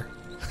in there.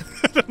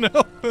 I don't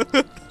know.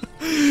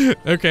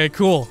 Okay,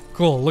 cool.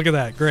 Cool. Look at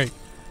that. Great.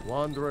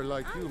 Wanderer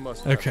like you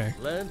must Okay. have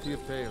plenty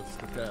of tales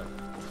to tell.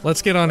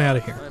 Let's get on out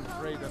of here. I'm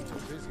afraid I'm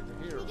too busy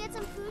to hear. Can we get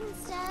some food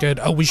instead? Good.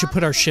 Oh, we should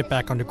put our shit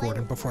back onto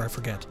Gordon before I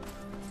forget.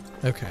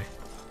 Okay.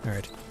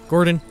 Alright.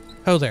 Gordon,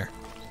 ho there.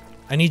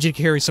 I need you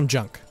to carry some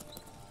junk.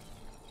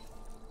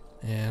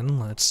 And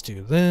let's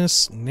do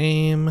this.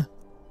 Name.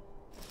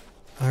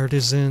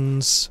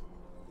 Artisans.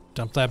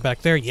 Dump that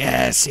back there.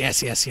 Yes,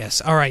 yes, yes,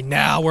 yes. Alright,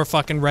 now we're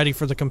fucking ready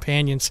for the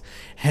companions.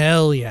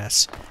 Hell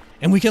yes.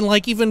 And we can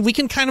like we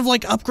can kind of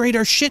like upgrade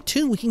our shit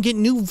too. We can get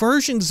new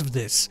versions of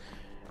this.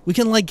 We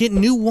can like get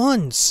new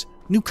ones.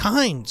 New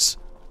kinds.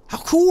 How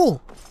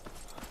cool.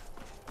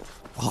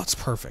 Oh, it's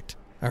perfect.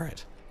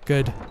 Alright,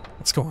 good.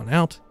 Let's go on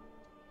out.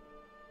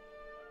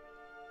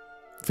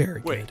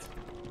 Very Wait, good.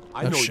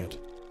 I Oh know shit.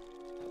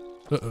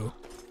 Uh-oh.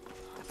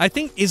 I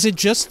think, is it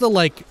just the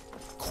like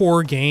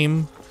core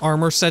game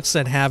armor sets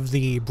that have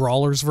the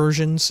brawlers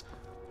versions?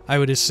 I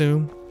would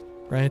assume,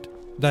 right?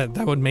 That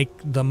would make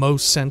the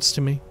most sense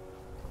to me.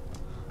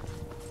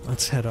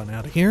 Let's head on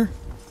out of here.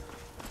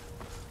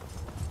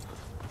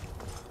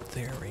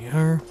 There we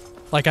are.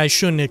 Like, I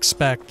shouldn't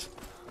expect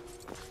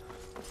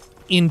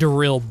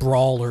Indoril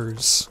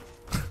brawlers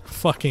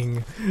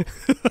fucking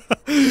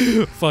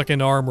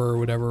fucking armor or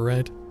whatever,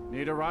 right?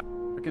 Need a ride?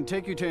 I can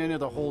take you to any of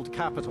the hold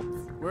capital.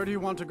 Where do you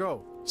want to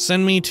go?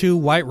 Send me to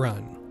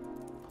Whiterun.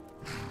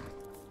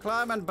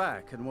 Climb and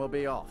back, and we'll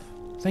be off.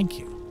 Thank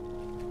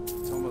you.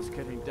 It's almost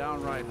getting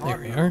downright hot. There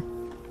we now. are.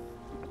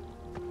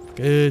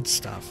 Good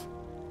stuff.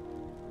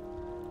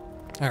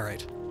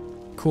 Alright.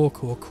 Cool,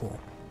 cool, cool.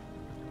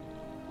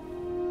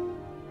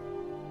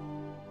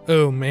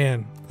 Oh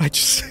man. I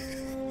just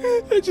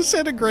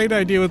had a great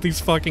idea with these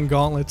fucking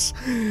gauntlets.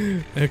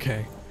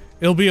 Okay.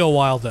 It'll be a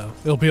while though.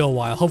 It'll be a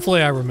while.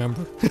 Hopefully I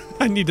remember.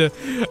 I need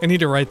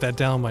to write that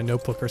down in my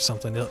notebook or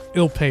something.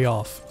 It'll pay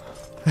off.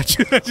 I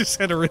just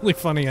had a really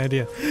funny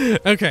idea.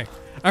 Okay.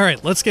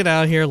 Alright, let's get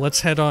out of here.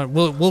 Let's head on.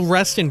 We'll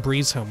rest in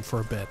Breeze Home for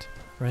a bit,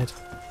 right?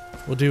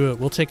 We'll do it.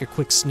 We'll take a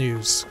quick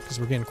snooze because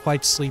we're getting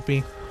quite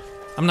sleepy.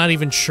 I'm not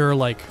even sure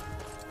like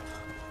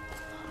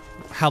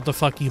how the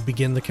fuck you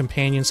begin the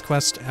companion's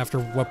quest after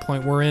what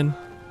point we're in.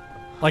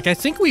 Like, I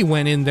think we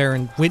went in there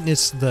and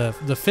witnessed the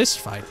fist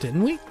fight,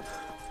 didn't we?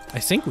 I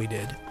think we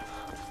did.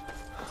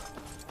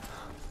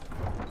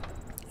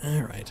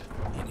 Alright,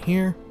 in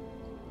here.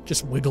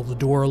 Just wiggle the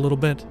door a little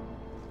bit.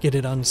 Get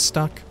it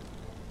unstuck.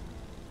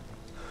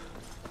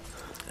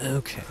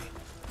 Okay.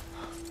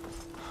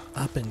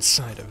 Up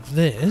inside of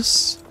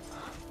this.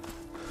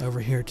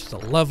 Over here to the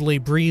lovely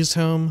Breeze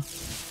Home.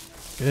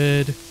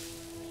 Good.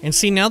 And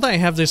see, now that I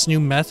have this new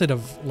method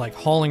of, like,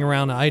 hauling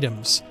around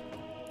items,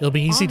 it'll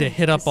be easy to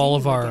hit up all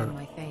of our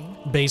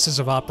bases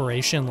of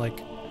operation, like,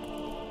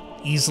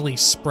 easily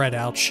spread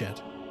out shit.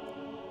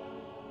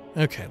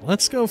 Okay,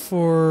 let's go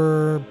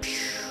for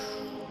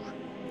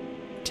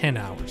 10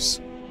 hours.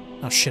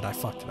 Oh shit, I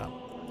fucked it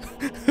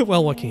up.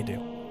 Well, what can you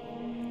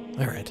do?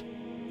 Alright.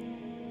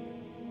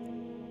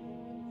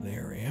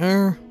 There we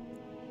are.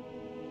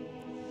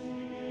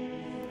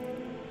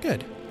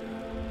 Good.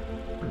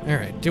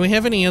 Alright, do we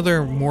have any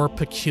other more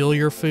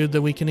peculiar food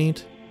that we can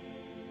eat?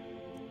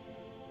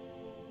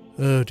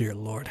 Oh dear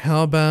lord,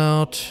 how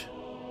about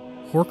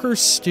Horker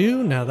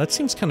stew? No, that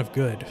seems kind of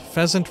good.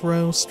 Pheasant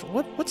roast.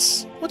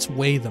 What's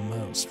weigh the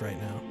most right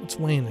now? What's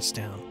weighing us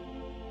down?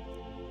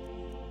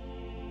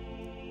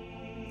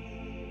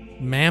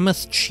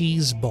 Mammoth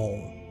cheese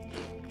bowl.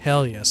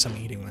 Hell yes, I'm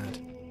eating that.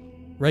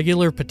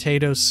 Regular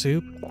potato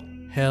soup.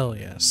 Hell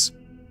yes.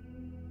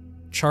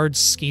 Charred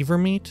skeever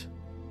meat.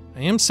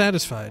 I am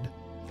satisfied.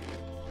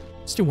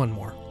 Let's do one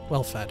more.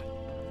 Well fed.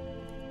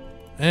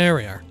 There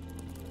we are.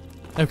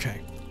 Okay.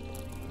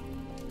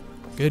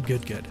 Good,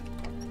 good, good.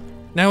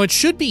 Now, it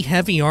should be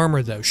heavy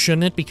armor, though,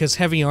 shouldn't it? Because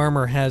heavy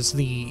armor has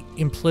the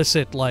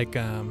implicit, like,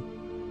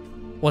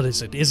 what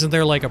is it? Isn't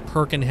there, like, a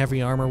perk in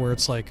heavy armor where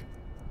it's, like,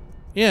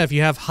 Yeah, if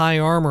you have high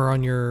armor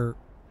on your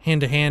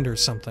hand-to-hand or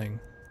something.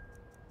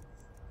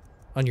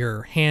 On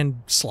your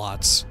hand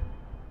slots,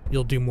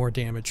 you'll do more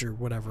damage or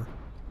whatever.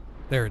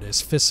 There it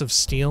is, Fists of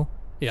Steel.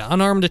 Yeah,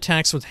 unarmed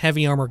attacks with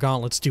heavy armor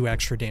gauntlets do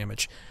extra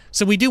damage.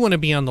 So we do want to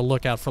be on the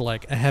lookout for,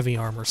 like, a heavy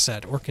armor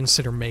set, or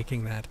consider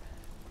making that.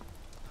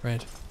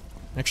 Right.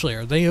 Actually,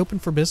 are they open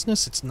for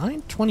business? It's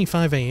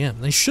 9:25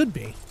 a.m. They should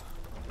be.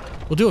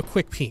 We'll do a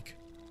quick peek.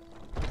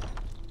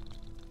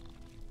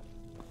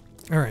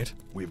 Alright.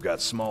 We've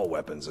got small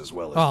weapons as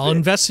well as I'll big.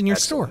 invest in your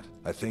Excellent. store.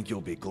 I think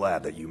you'll be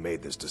glad that you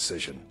made this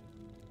decision.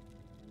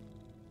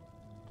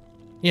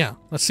 Yeah,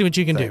 let's see what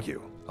you can Thank do.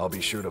 you. I'll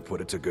be sure to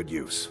put it to good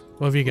use.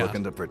 What have you got?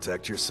 Looking to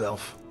protect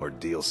yourself or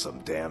deal some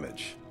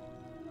damage?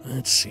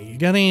 Let's see, you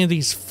got any of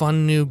these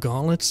fun new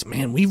gauntlets?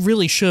 Man, we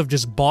really should have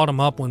just bought them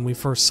up when we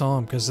first saw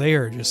them, because they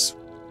are just...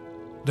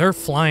 they're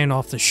flying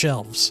off the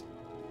shelves.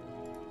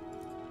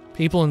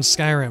 People in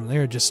Skyrim,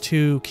 they're just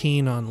too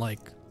keen on, like,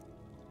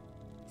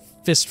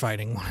 fist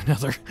fighting one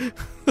another.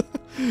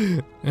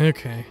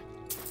 Okay.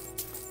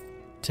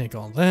 Take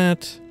all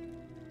that.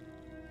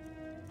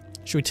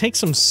 Should we take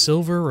some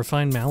silver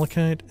refined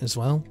malachite as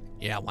well?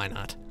 Yeah, why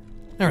not?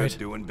 Alright. Good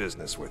doing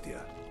business with you.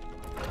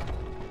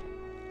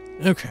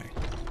 Okay.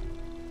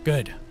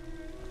 Good.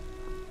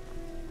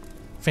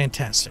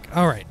 Fantastic.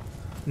 Alright.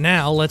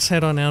 Now, let's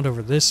head on out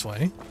over this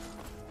way.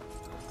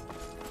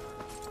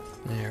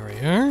 There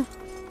we are.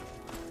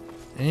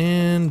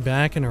 And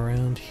back and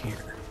around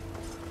here.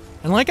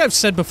 And like I've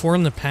said before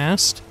in the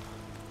past,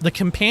 the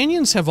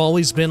companions have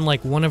always been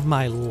like one of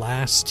my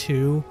last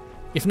two,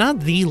 if not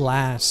the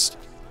last,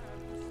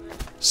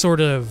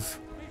 sort of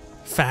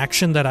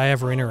faction that I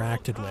ever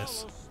interacted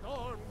with.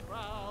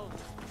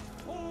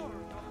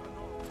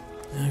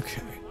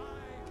 Okay.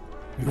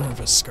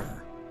 Yorvisker.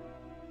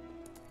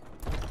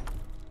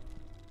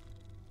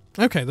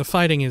 Okay, the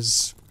fighting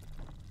is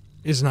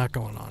not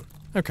going on.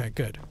 Okay,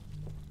 good.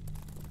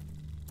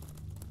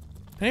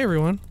 Hey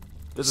everyone.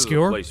 This is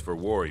Skewer? a place for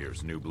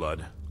warriors, new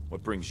blood.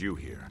 What brings you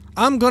here?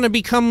 I'm gonna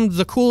become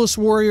the coolest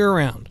warrior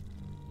around.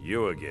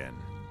 You again.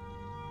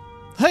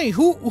 Hey,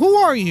 who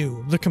are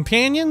you? The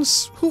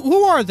companions?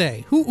 Who are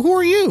they? Who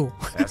are you?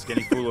 Ask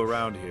any fool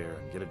around here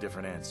and get a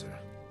different answer.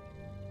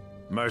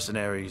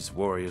 Mercenaries,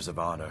 warriors of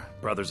honor,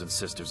 brothers and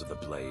sisters of the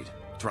blade,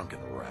 drunken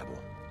rabble.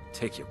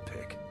 Take your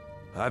pick.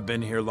 I've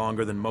been here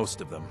longer than most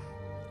of them.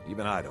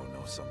 Even I don't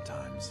know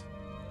sometimes.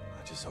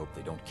 I just hope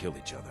they don't kill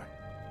each other.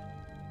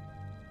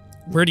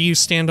 Where do you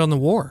stand on the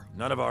war?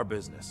 None of our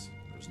business.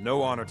 There's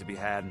no honor to be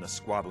had in the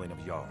squabbling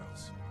of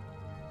Jarls.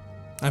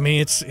 I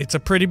mean, it's a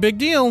pretty big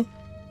deal.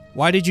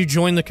 Why did you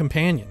join the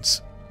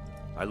companions?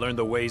 I learned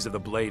the ways of the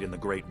blade in the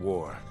Great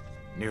War.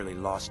 Nearly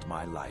lost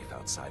my life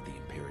outside the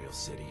Imperial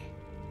City.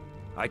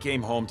 I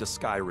came home to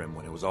Skyrim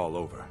when it was all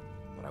over,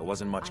 but I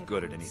wasn't much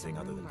good at anything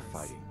other than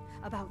fighting.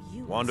 About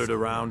you. Wandered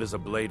around as a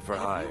blade for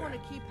If you hire. want to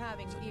keep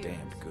having It's a ears,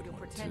 damned good you'll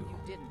one, pretend too. you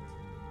didn't.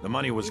 The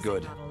money was Is it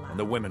good, not allowed? and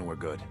the women were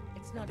good,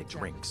 It's not and the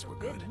exactly drinks were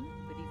good. forbidden,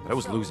 but even But I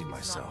was so, losing it's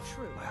not myself,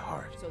 true. my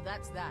heart. So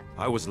that's that.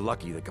 I was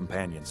lucky the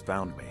companions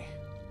found me.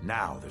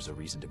 Now there's a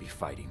reason to be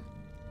fighting.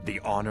 The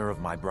honor of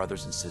my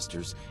brothers and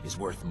sisters is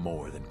worth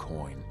more than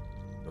coin.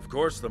 Of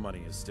course the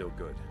money is still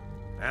good.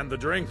 And the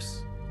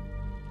drinks.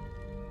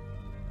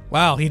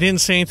 Wow, he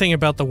didn't say anything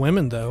about the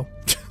women though.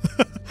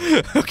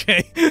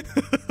 Okay.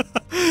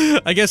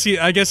 I guess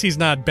he's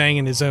not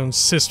banging his own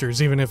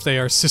sisters, even if they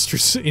are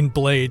sisters in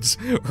blades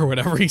or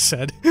whatever he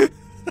said.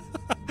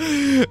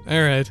 All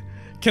right.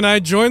 Can I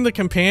join the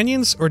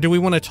companions, or do we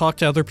want to talk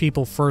to other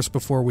people first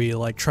before we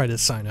like try to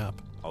sign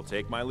up? I'll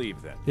take my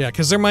leave then. Yeah,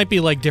 because there might be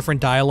like different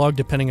dialogue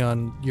depending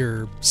on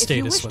your status If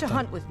you wish with to them.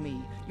 hunt with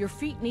me, your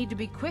feet need to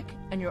be quick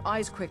and your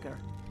eyes quicker.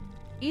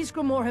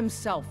 Ysgramor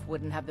himself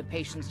wouldn't have the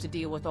patience to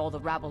deal with all the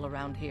rabble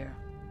around here.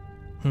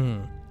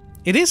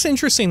 It is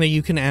interesting that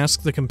you can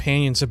ask the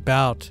companions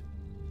about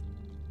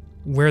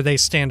where they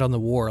stand on the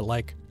war.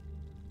 Like,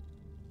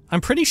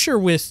 I'm pretty sure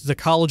with the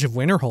College of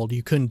Winterhold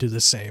you couldn't do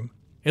the same.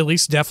 At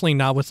least definitely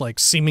not with like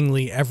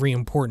seemingly every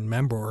important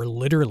member, or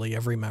literally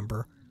every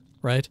member,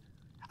 right?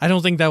 I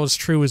don't think that was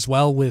true as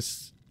well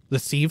with the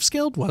Thieves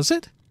Guild, was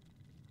it?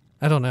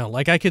 I don't know.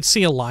 Like, I could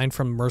see a line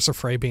from Mercer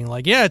Frey being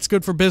like, yeah, it's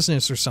good for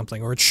business or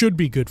something, or it should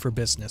be good for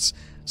business.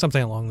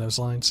 Something along those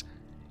lines.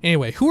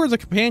 Anyway, who are the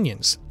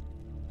companions?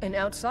 An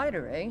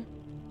outsider, eh?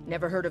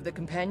 Never heard of the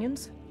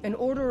Companions? An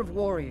order of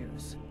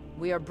warriors.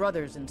 We are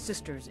brothers and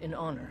sisters in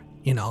honor.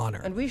 In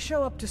honor. And we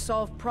show up to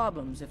solve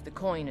problems if the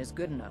coin is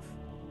good enough.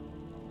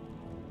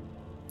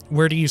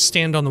 Where do you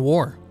stand on the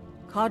war?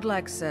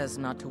 Kodlak says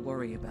not to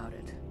worry about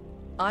it.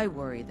 I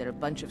worry that a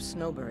bunch of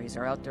snowberries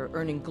are out there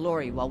earning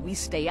glory while we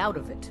stay out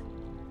of it.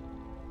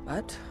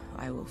 But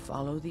I will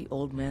follow the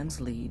old man's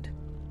lead,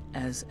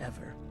 as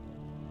ever.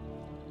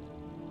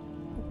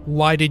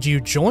 Why did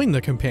you join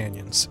the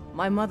companions?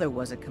 My mother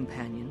was a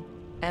companion,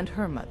 and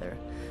her mother,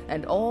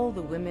 and all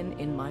the women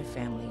in my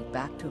family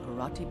back to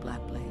Harati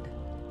Blackblade.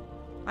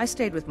 I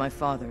stayed with my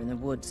father in the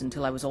woods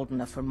until I was old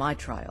enough for my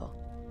trial.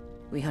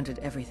 We hunted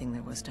everything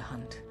there was to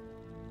hunt.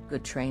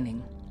 Good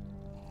training.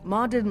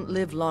 Ma didn't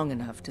live long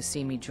enough to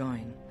see me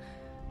join,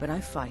 but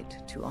I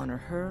fight to honor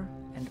her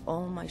and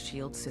all my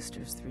shield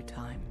sisters through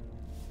time.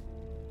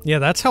 Yeah,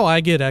 that's how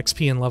I get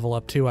XP and level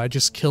up too. I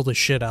just kill the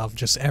shit out of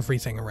just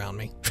everything around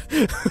me.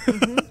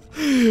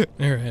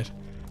 Alright.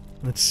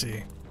 Let's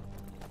see.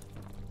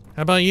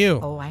 How about you?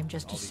 Oh, I'm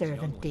just a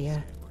servant,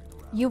 dear.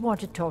 You want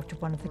to talk to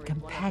one of the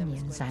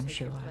companions, I'm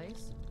sure.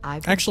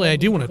 Actually, I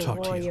do want to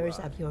talk to you. Warriors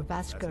of your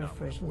Vasker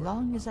for as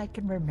long as I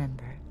can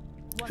remember.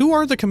 Who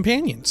are the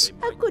companions?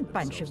 A good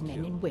bunch of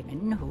men and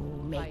women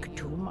who make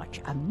too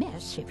much a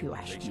mess, if you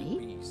ask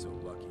me.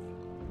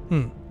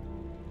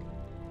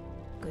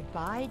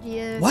 Goodbye,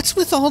 dear. What's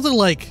with all the,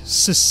 like,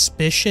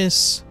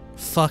 suspicious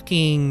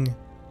fucking,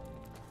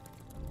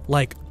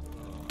 like,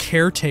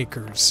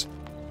 caretakers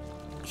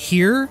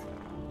here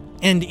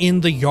and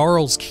in the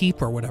Jarl's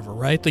Keep or whatever,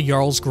 right? The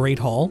Jarl's Great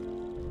Hall?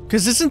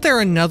 Because isn't there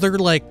another,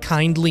 like,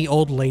 kindly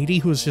old lady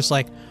who's just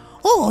like,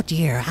 oh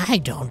dear, I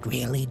don't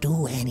really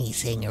do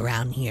anything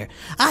around here.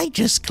 I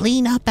just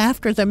clean up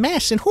after the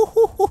mess, and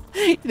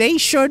they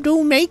sure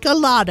do make a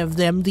lot of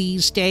them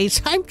these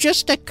days. I'm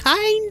just a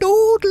kind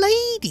old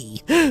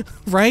lady.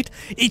 Right?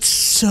 It's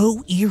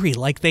so eerie,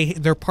 like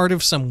they're part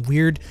of some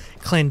weird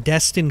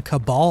clandestine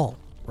cabal,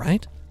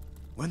 right?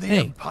 When the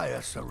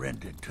Empire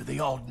surrendered to the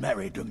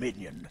Aldmeri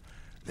Dominion,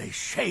 they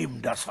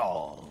shamed us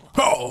all.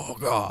 Oh,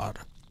 God.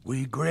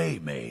 We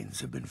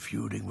Greymanes have been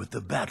feuding with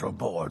the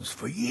Battleborns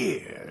for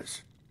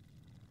years.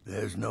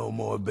 There's no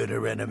more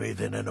bitter enemy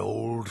than an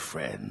old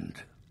friend.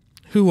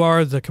 Who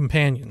are the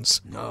companions?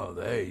 No,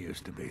 they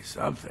used to be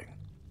something.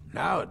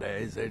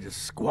 Nowadays, they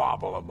just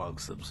squabble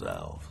amongst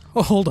themselves.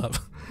 Oh, hold up.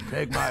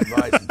 Take my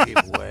advice and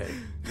keep away.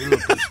 You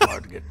look too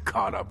smart to get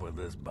caught up with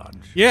this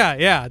bunch.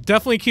 Yeah,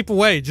 definitely keep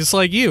away, just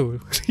like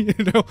you. You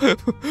know,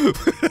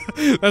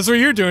 that's what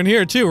you're doing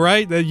here too,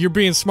 right? That you're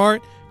being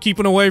smart,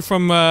 keeping away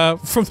from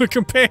the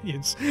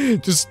companions,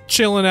 just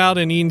chilling out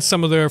and eating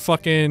some of their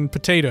fucking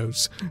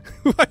potatoes.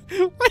 Why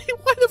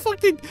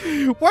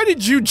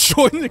did you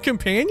join the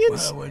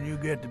companions? Well, when you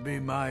get to be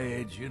my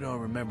age, you don't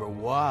remember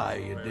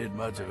why you did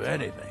much of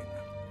anything.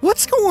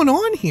 What's going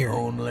on here?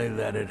 Only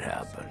that it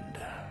happened.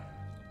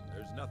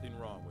 There's nothing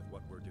wrong with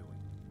what we're doing.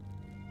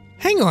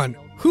 Hang on,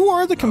 who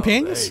are the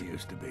companions? They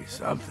used to be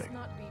something.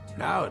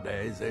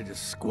 Nowadays, they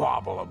just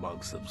squabble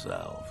amongst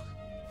themselves.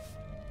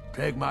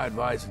 Take my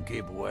advice and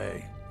keep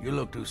away. You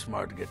look too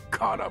smart to get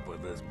caught up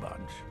with this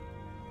bunch.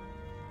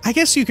 I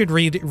guess you could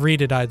read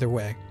it either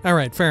way. All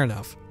right, fair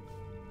enough.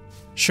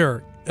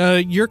 Sure.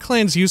 Your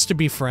clans used to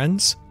be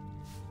friends?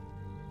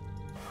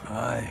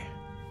 Aye.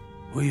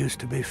 We used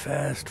to be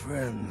fast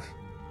friends.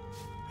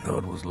 Though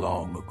it was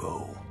long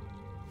ago.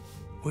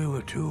 We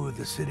were two of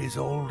the city's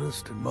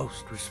oldest and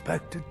most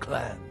respected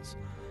clans.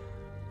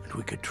 And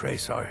we could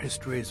trace our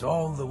histories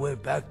all the way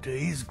back to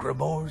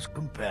Ysgramor's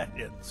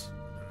companions.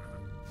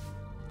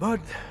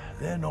 But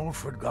then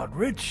Ulfred got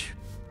rich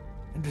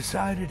and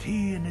decided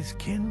he and his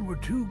kin were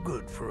too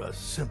good for us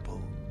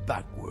simple,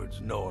 backwards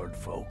Nord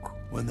folk.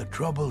 When the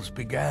troubles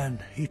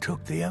began, he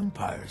took the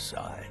Empire's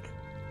side.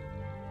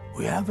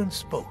 We haven't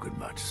spoken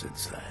much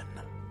since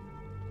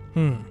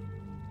then.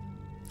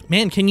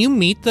 Man, can you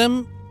meet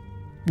them,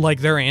 like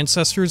their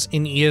ancestors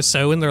in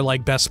ESO and they're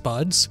like best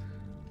buds?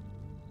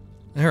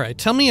 Alright,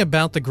 tell me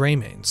about the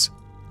Greymanes.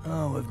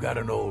 Oh, we've got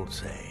an old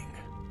saying.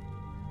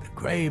 The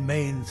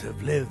Greymanes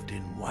have lived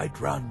in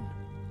Whiterun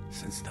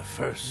since the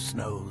first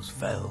snows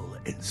fell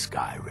in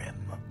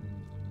Skyrim.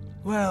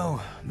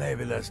 Well,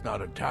 maybe that's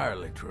not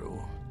entirely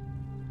true,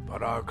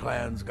 but our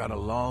clan's got a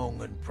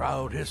long and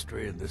proud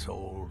history in this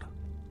hold.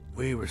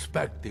 We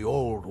respect the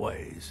old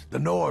ways, the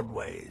Nord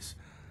ways,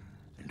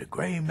 and the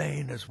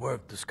Greymane has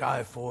worked the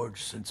Skyforge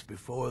since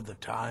before the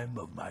time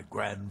of my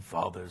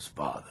grandfather's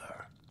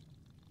father.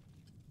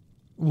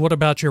 What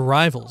about your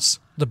rivals,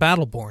 the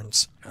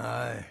Battleborns?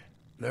 Aye,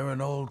 they're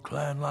an old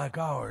clan like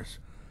ours,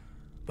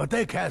 but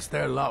they cast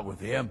their lot with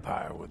the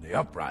Empire when the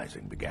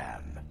uprising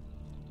began.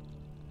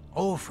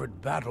 Ulfred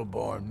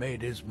Battleborn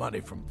made his money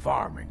from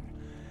farming,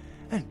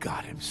 and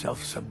got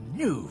himself some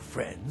new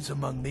friends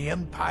among the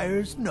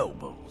Empire's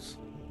nobles.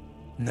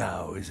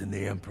 Now he's in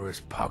the Emperor's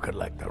pocket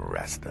like the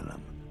rest of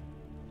them,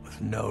 with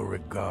no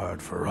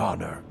regard for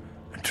honor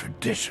and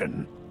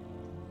tradition.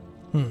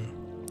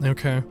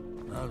 Okay.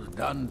 I was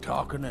done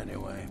talking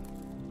anyway.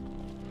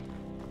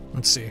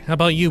 Let's see. How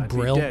about you, I'd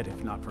Brill? be dead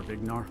if not for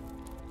Vignar.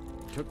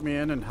 He took me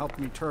in and helped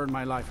me turn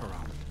my life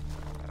around.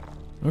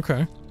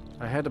 Okay.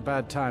 I had a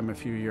bad time a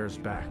few years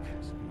back,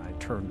 and I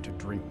turned to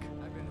drink.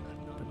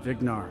 But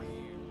Vignar,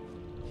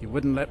 he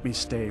wouldn't let me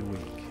stay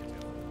weak.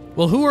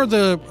 Well, who are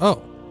the...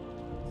 Oh.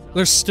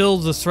 There's still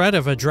the threat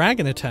of a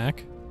dragon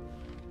attack.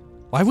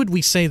 Why would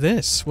we say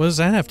this? What does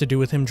that have to do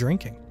with him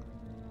drinking?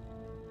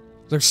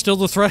 There's still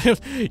the threat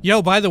of...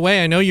 Yo, by the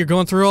way, I know you're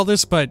going through all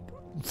this, but...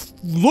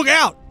 Look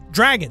out!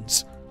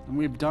 Dragons! And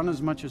we've done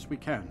as much as we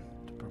can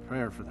to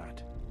prepare for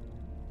that.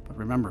 But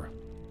remember,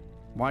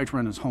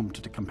 Whiterun is home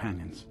to the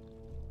Companions.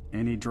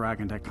 Any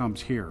dragon that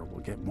comes here will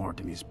get more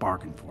than he's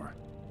bargained for.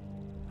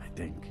 I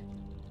think.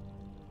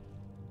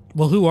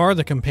 Well, who are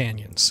the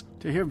companions?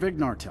 To hear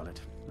Vignar tell it,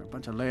 We're a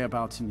bunch of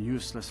layabouts and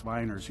useless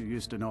whiners who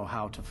used to know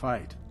how to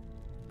fight.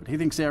 But he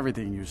thinks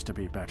everything used to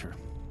be better.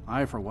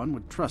 I, for one,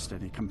 would trust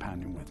any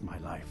companion with my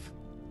life.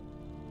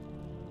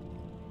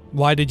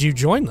 Why did you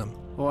join them?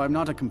 Oh, I'm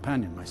not a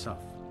companion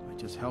myself. I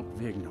just helped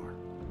Vignor.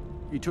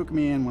 He took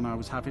me in when I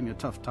was having a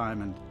tough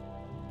time and...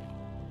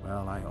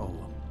 well, I owe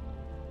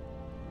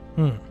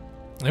him.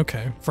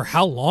 Okay. For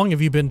how long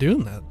have you been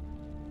doing that?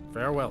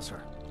 Farewell,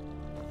 sir.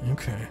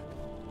 Okay.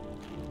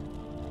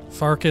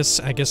 Farkas,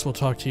 I guess we'll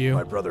talk to you.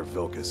 My brother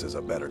Vilkas is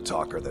a better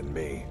talker than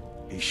me.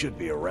 He should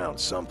be around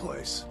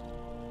someplace.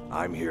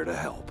 I'm here to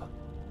help.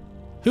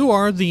 Who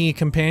are the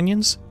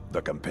companions?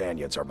 The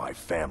companions are my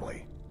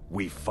family.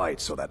 We fight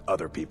so that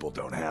other people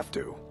don't have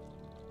to.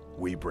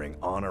 We bring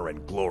honor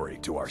and glory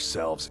to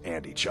ourselves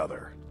and each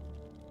other.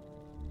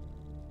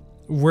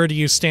 Where do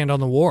you stand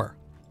on the war?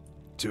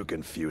 Too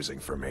confusing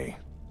for me.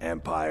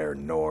 Empire,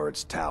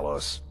 Nords,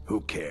 Talos, who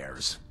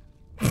cares?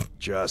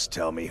 Just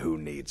tell me who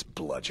needs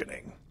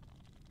bludgeoning.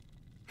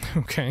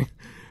 Okay.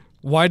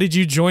 Why did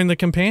you join the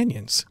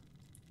companions?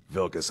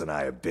 Vilkas and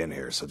I have been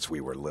here since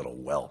we were little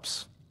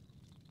whelps.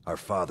 Our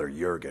father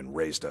Jurgen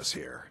raised us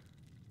here.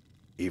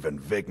 Even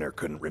Vignor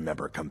couldn't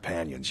remember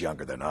companions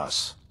younger than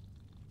us.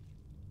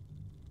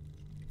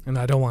 And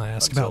I don't want to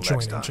ask Until about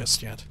next joining time.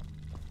 just yet.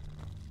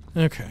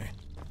 Okay.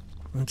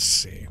 Let's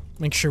see.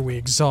 Make sure we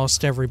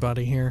exhaust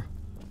everybody here.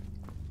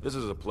 This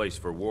is a place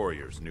for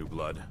warriors, new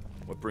blood.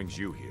 What brings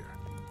you here?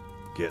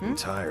 Getting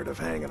tired of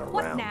hanging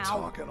around now?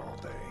 talking all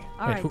day.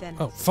 All Wait, right, then.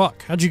 Oh,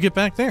 fuck. How'd you get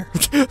back there?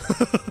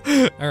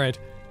 Alright.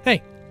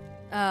 Hey.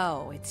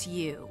 Oh, it's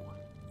you.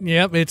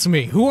 Yep, it's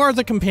me. Who are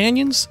the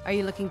companions? Are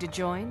you looking to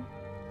join?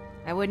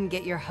 I wouldn't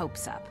get your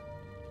hopes up.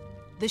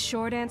 The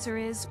short answer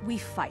is, we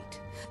fight.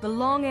 The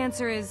long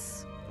answer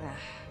is...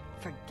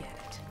 forget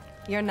it.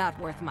 You're not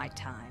worth my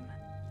time.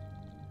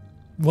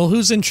 Well,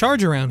 who's in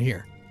charge around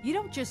here? You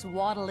don't just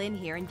waddle in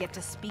here and get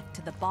to speak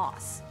to the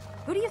boss.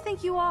 Who do you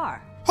think you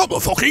are? I'm a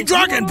fucking If you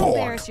want to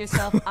embarrass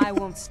yourself, I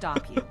won't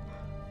stop you.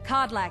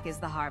 Kodlak is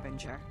the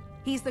Harbinger.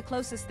 He's the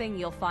closest thing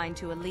you'll find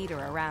to a leader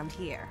around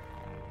here.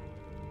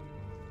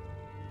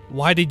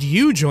 Why did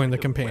you join the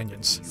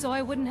companions? So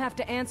I wouldn't have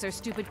to answer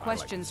stupid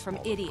questions from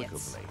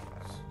idiots.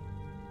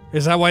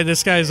 Is that why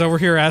this guy is over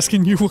here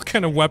asking you what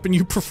kind of weapon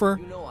you prefer?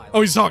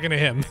 Oh, he's talking to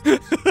him.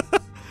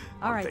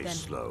 All right, They then.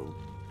 slow.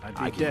 I'd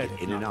be I can dead get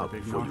if in and not out for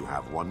Vignor. before you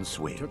have one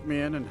swing. Took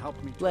me in and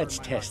helped me. Let's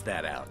turn my test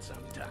that out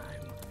sometime.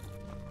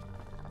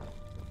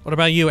 What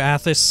about you,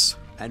 Athos?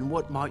 And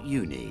what might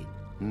you need?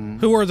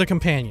 Who are the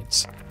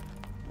companions?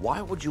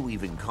 Why would you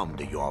even come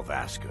to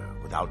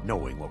Jorvaska without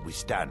knowing what we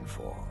stand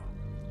for?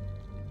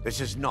 This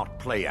is not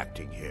play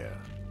acting here.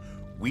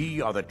 We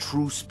are the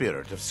true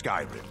spirit of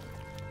Skyrim.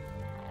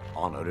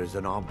 Honor is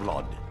in our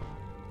blood,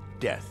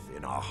 death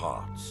in our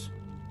hearts.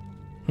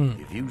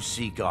 If you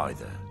seek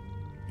either,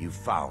 you've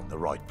found the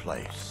right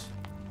place.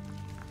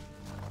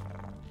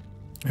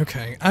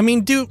 Okay. I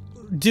mean,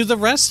 does the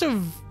rest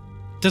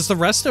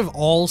of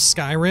all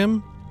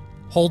Skyrim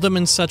hold them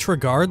in such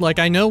regard? Like,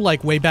 I know,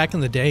 like, way back in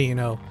the day, you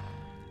know,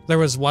 there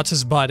was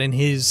what's-his-butt and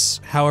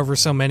his however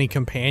so many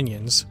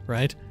companions,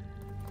 right?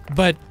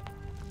 But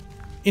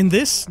in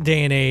this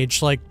day and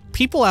age, like,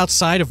 people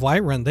outside of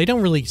Whiterun, they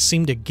don't really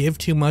seem to give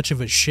too much of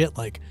a shit.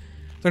 Like,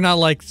 they're not,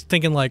 like,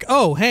 thinking, like,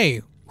 oh,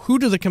 hey, who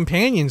do the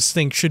companions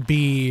think should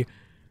be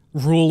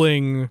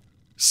ruling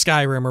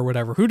Skyrim or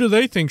whatever? Who do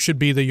they think should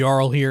be the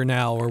Jarl here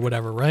now or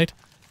whatever, right?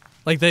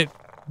 Like,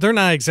 they're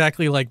not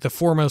exactly, like, the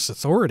foremost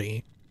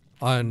authority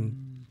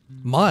on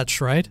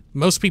much, right?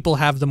 Most people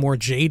have the more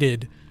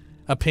jaded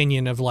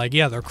opinion of, like,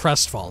 yeah, they're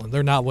crestfallen.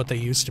 They're not what they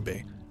used to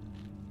be.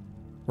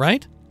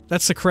 Right?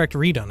 That's the correct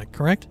read on it,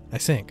 correct? I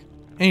think.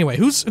 Anyway,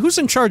 who's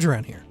in charge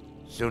around here?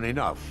 Soon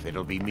enough,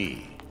 it'll be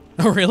me.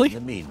 Oh, really? In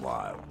the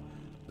meanwhile,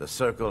 the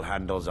Circle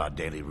handles our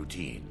daily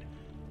routine,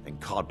 and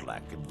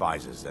Kodlak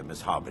advises them as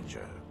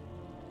Harbinger.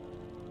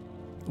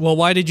 Well,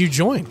 why did you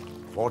join?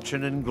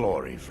 Fortune and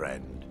glory,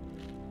 friend.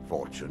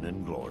 Fortune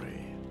and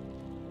glory.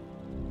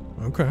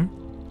 Okay.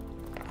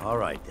 All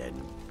right, then.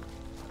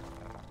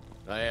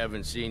 I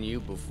haven't seen you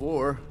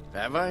before,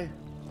 have I?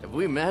 Have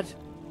we met?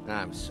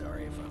 I'm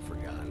sorry if I've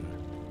forgotten.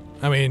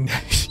 I mean,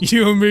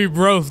 you and me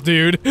both,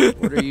 dude.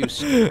 What are you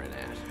staring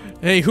at?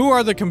 Hey, who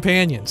are the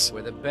companions?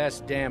 We're the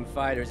best damn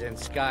fighters in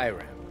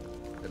Skyrim.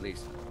 At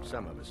least,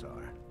 some of us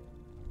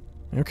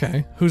are.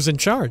 Okay. Who's in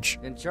charge?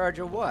 In charge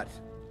of what?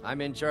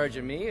 I'm in charge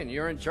of me, and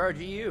you're in charge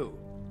of you.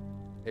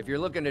 If you're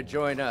looking to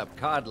join up,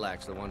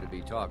 Kodlak's the one to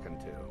be talking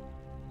to.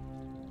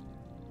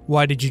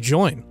 Why did you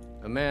join?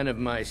 A man of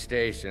my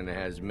station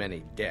has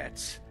many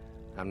debts.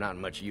 I'm not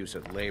much use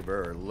at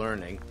labor or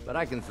learning, but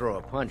I can throw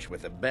a punch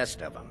with the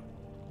best of them.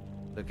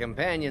 The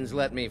companions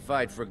let me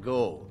fight for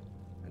gold,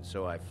 and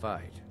so I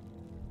fight.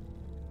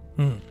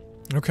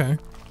 Okay.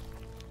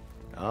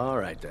 All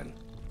right, then.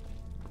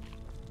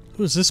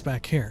 Who's this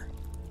back here?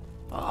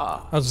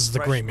 Ah, Oh, this is the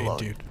fresh Grey Maid blood.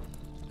 dude.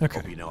 Hope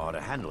Okay. you know how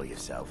to handle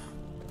yourself.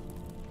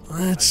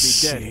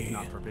 Let's I'd be dead if see.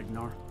 not for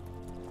Vignor.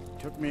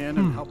 Took me in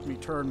and helped me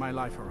turn my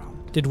life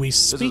around. Did we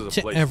This speak is a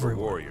to place everyone?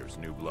 for warriors,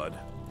 new blood.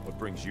 What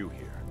brings you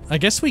here? I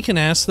guess we can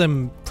ask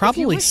them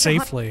probably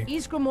safely.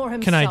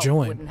 Can I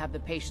join? Wouldn't have the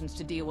patience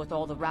to deal with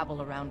all the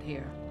rabble around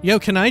here. Yo,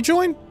 can I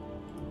join?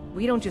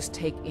 We don't just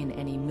take in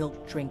any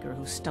milk drinker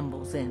who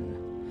stumbles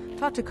in.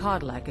 Talk to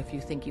Kodlak if you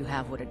think you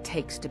have what it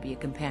takes to be a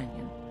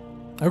companion.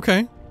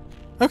 Okay.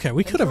 Okay,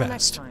 we could have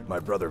asked. My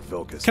brother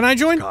Vilkas. Can I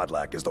join?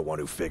 Kodlak is the one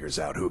who figures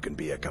out who can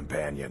be a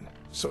companion.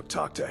 So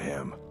talk to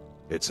him.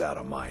 It's out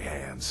of my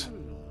hands.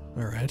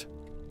 All right.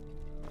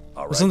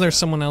 Wasn't there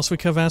someone else we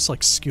could have asked,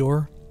 like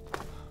Skewer?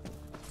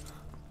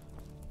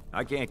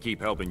 I can't keep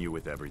helping you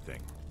with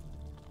everything.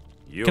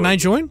 Can I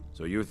join?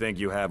 So you think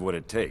you have what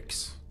it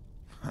takes?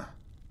 Huh.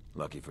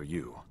 Lucky for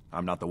you,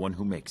 I'm not the one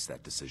who makes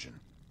that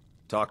decision.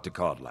 Talk to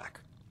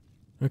Kodlak.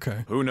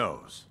 Okay. Who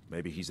knows?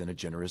 Maybe he's in a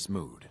generous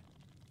mood.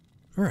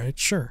 All right,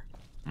 sure.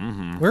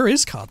 Where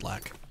is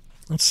Kodlak?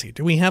 Let's see.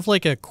 Do we have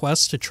like a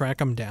quest to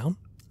track him down?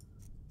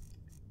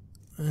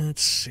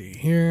 Let's see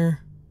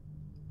here.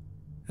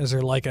 Is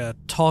there like a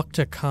talk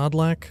to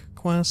Kodlak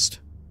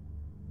quest?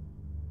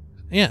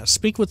 Yeah,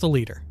 speak with the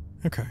leader.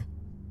 Okay.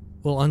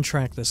 We'll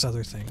untrack this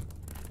other thing.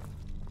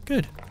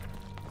 Good.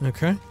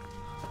 Okay.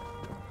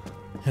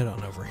 Head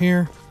on over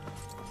here.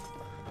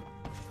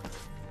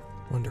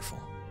 Wonderful.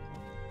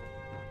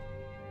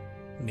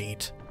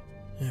 Neat.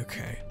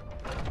 Okay.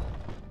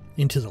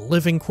 Into the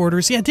living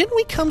quarters. Yeah, didn't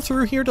we come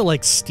through here to,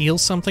 like, steal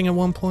something at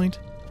one point?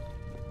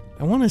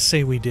 I want to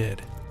say we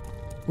did.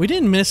 We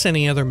didn't miss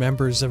any other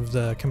members of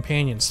the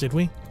companions, did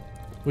we?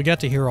 We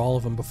got to hear all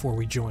of them before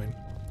we joined,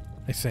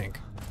 I think.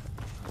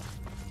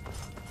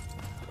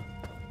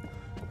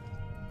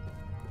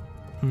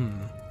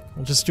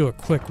 We'll just do a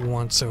quick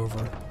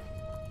once-over.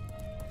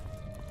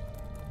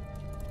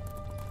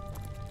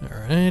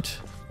 Alright.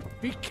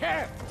 Be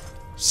careful!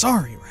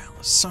 Sorry,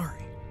 Rallis,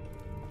 sorry.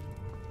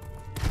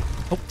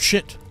 Oh,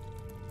 shit.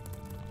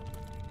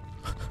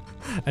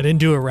 I didn't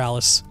do it,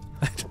 Rallis.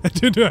 I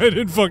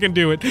didn't fucking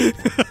do it.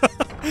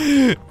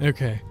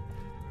 Okay.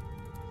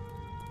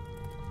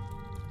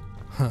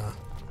 Huh.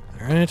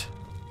 Alright.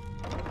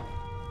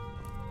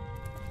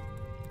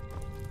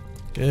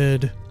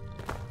 Good.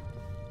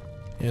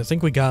 Yeah, I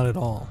think we got it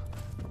all.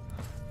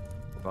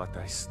 But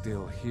I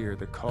still hear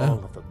the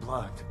call of the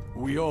blood.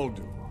 We all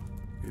do.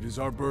 It is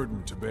our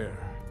burden to bear.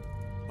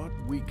 But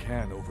we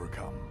can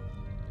overcome.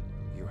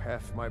 You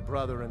have my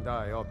brother and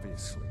I,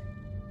 obviously.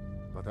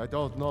 But I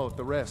don't know if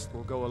the rest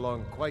will go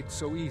along quite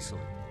so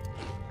easily.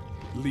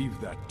 Leave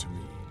that to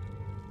me.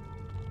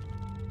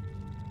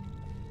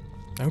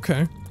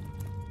 Okay.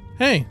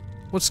 Hey,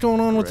 what's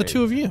going on with the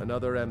two of you?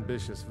 Another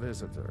ambitious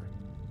visitor.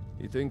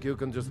 You think you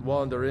can just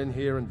wander in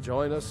here and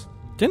join us?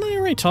 Didn't I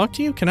already talk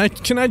to you? Can I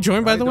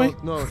join, by the way? I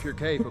don't know if you're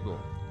capable,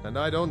 and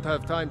I don't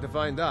have time to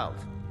find out.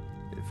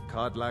 If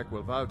Kodlak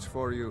will vouch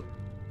for you,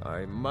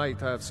 I might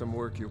have some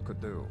work you could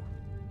do.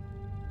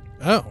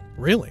 Oh,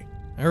 really?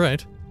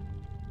 Alright.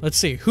 Let's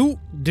see,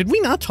 did we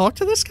not talk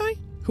to this guy?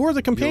 Who are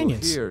the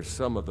companions? You'll hear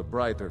some of the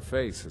brighter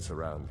faces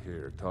around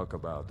here talk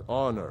about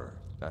honor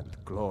and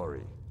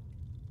glory.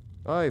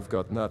 I've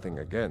got nothing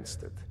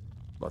against it,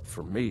 but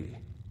for me,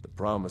 the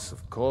promise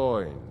of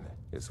coin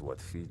is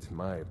what feeds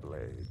my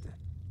blade.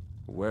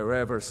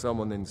 Wherever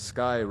someone in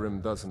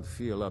Skyrim doesn't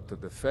feel up to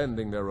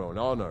defending their own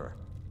honor,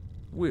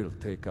 we'll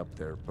take up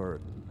their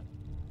burden.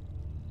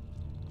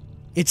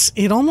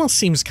 It almost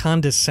seems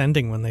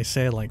condescending when they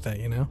say it like that,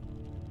 you know?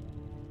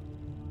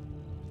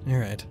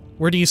 Alright.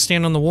 Where do you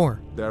stand on the war?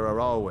 There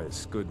are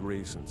always good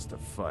reasons to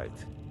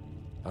fight.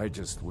 I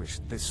just wish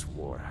this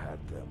war had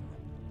them.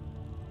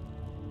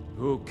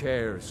 Who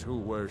cares who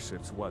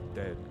worships what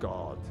dead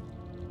god?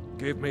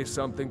 Give me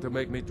something to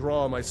make me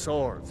draw my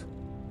sword.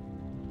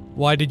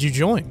 Why did you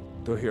join?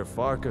 To hear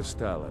Farkas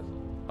tell it.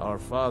 Our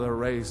father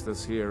raised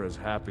us here as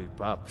happy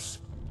pups,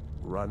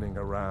 running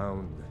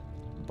around,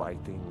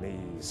 biting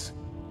knees.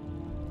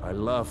 I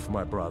love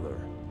my brother,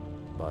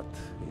 but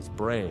his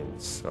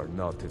brains are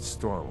not his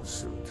strong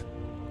suit.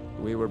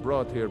 We were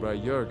brought here by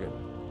Jürgen.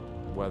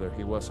 Whether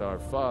he was our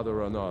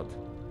father or not,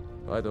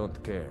 I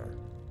don't care.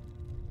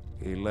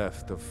 He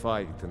left to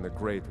fight in the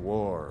Great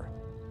War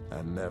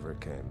and never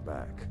came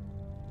back.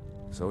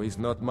 So he's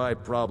not my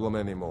problem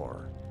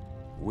anymore.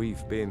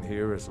 We've been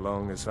here as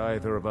long as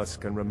either of us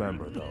can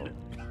remember, though.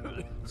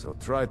 So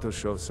try to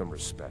show some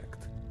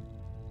respect.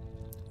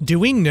 Do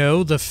we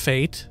know the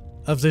fate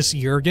of this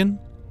Jürgen?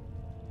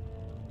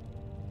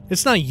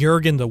 It's not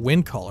Jürgen the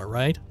Windcaller,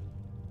 right?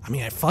 I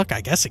mean,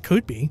 I guess it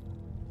could be.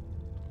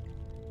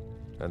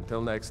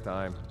 Until next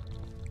time.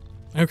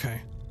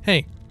 Okay.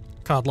 Hey,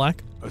 Kodlak.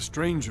 A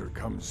stranger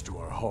comes to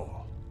our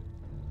hall.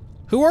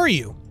 Who are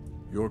you?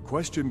 Your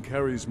question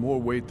carries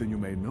more weight than you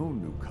may know,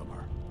 newcomer.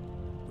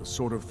 The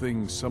sort of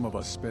thing some of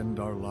us spend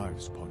our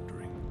lives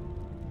pondering.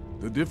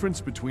 The difference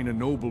between a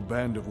noble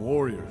band of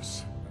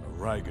warriors and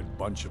a ragged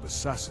bunch of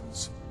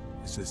assassins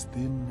is as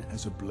thin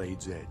as a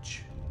blade's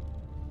edge.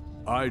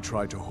 I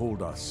try to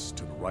hold us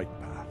to the right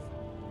path.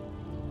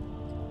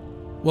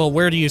 Well,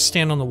 where do you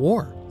stand on the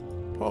war?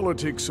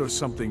 Politics are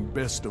something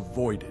best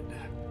avoided.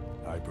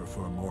 I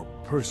prefer more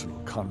personal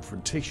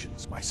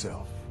confrontations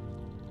myself.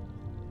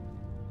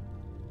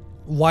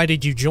 why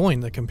did you join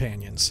the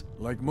Companions?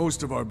 Like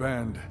most of our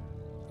band,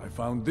 I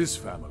found this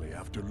family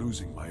after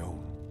losing my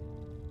own.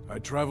 I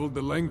traveled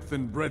the length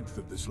and breadth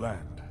of this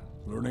land,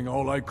 learning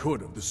all I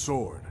could of the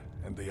sword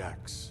and the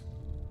axe.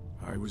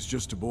 I was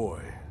just a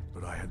boy,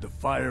 but I had the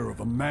fire of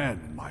a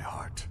man in my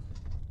heart.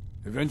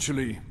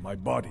 Eventually, my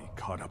body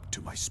caught up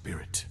to my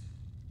spirit.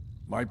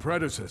 My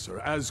predecessor,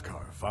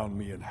 Askar, found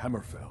me in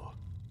Hammerfell.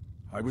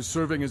 I was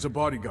serving as a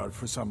bodyguard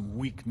for some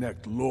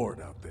weak-necked lord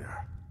out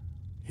there.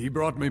 He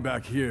brought me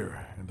back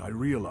here, and I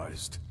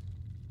realized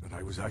that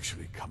I was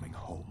actually coming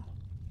home.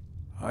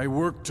 I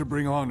worked to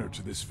bring honor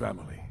to this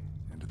family,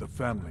 and to the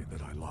family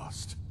that I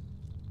lost.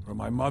 For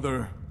my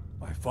mother,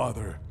 my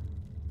father,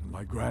 and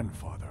my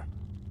grandfather.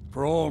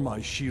 For all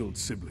my shield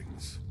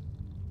siblings.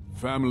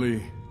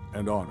 Family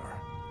and honor.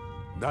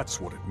 That's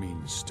what it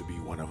means to be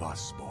one of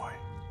us, boy.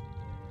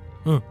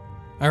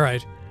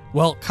 Alright.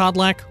 Well,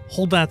 Kodlak,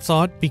 hold that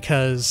thought,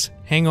 because,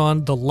 hang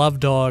on, the love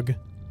dog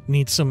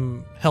needs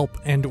some help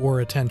and or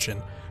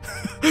attention.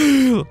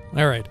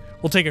 Alright,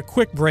 we'll take a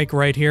quick break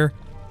right here.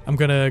 I'm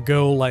gonna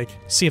go, like,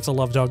 see if the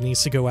love dog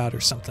needs to go out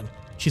or something.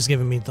 She's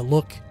giving me the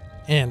look,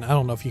 and I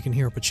don't know if you can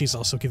hear it, but she's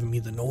also giving me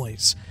the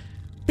noise.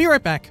 Be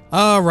right back.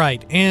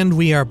 Alright, and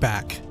we are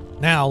back.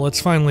 Now,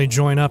 let's finally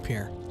join up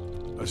here.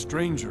 A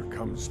stranger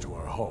comes to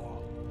our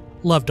hall.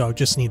 Love dog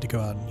just need to go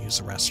out and use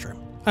the restroom.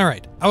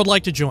 Alright, I would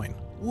like to join.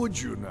 Would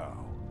you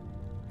now?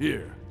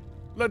 Here,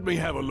 let me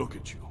have a look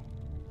at you.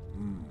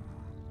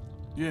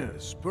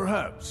 Yes,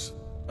 perhaps.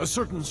 A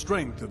certain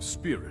strength of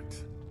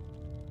spirit.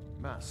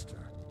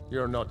 Master,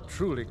 you're not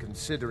truly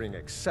considering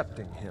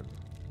accepting him.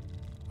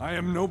 I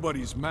am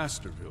nobody's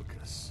master,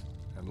 Vilkas.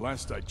 And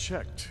last I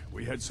checked,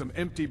 we had some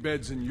empty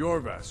beds in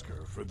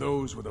Jorvaskr for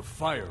those with a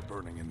fire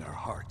burning in their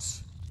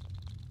hearts.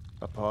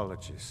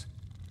 Apologies.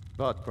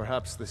 But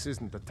perhaps this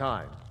isn't the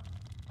time.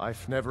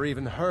 I've never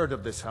even heard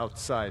of this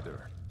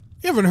outsider.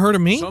 You haven't heard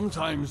of me?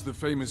 Sometimes the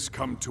famous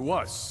come to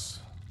us.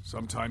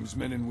 Sometimes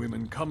men and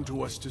women come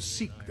to us to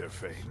seek their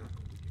fame.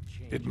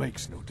 It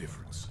makes no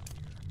difference.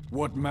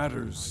 What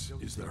matters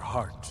is their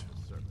heart.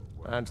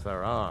 And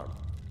their arm.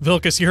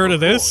 Vilkas, you heard of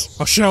this?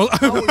 Oh, show.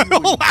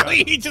 Oh, wow,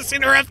 he just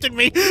interrupted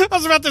me. I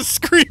was about to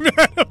scream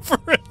at him for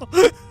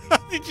real.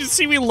 Did you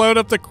see me load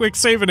up the quick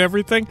save and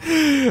everything?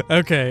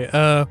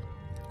 Okay,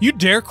 you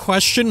dare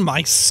question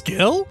my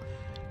skill?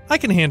 I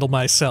can handle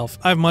myself.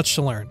 I have much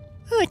to learn.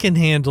 I can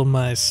handle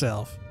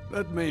myself.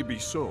 That may be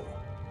so.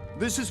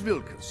 This is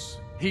Vilkas.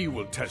 He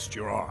will test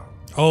your arm.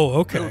 Oh,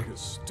 okay.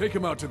 Vilkas, take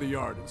him out to the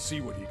yard and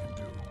see what he can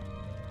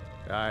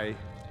do. Aye.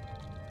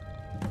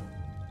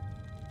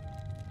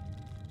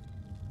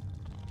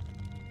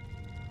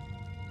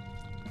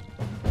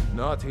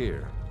 Not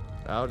here.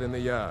 Out in the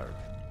yard.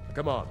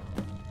 Come on.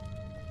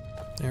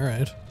 All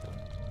right.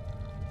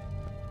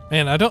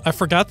 Man, I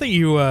forgot that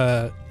you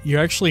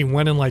actually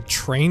went and like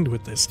trained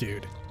with this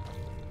dude.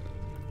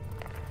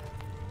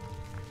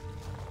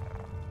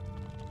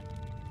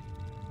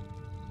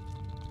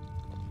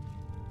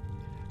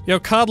 Yo,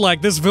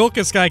 Kodlak, this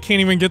Vilkas guy can't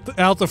even get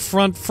out the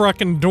front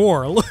fucking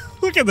door.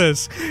 Look at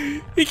this.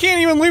 He can't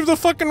even leave the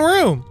fucking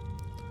room.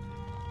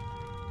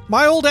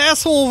 My old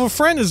asshole of a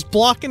friend is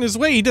blocking his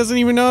way. He doesn't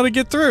even know how to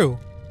get through.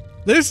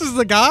 This is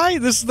the guy?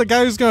 This is the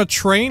guy who's gonna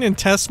train and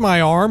test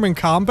my arm in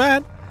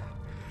combat?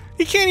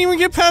 He can't even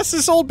get past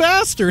this old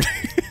bastard.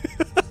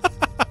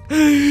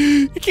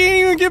 He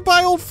can't even get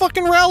by old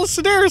fucking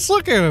Rallis Sedaris.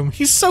 Look at him.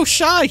 He's so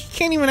shy. He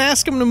can't even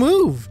ask him to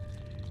move.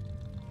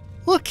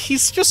 Look,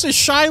 he's just a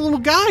shy little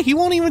guy. He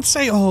won't even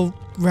say, "Oh,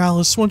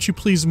 Rallis, won't you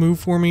please move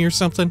for me," or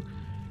something.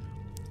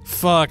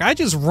 Fuck, I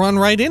just run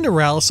right into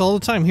Rallis all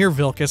the time. Here,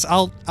 Vilkas,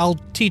 I'll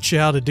teach you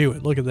how to do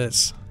it. Look at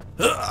this.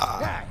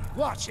 Hey,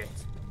 watch it.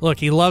 Look,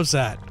 he loves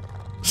that.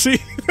 See?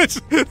 That's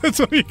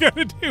what you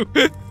gotta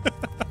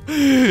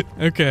do.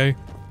 Okay.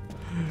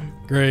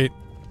 Great.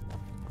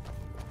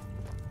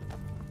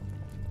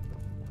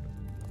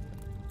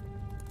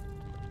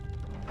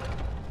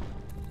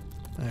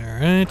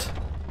 Alright.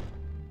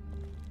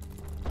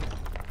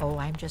 Oh,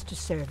 I'm just a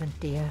servant,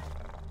 dear.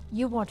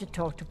 You want to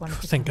talk to one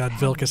of the Thank God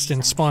Vilkas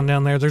didn't spawn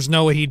down there. There's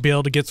no way he'd be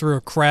able to get through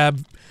a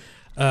crab,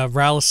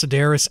 Rallis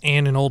Sedaris,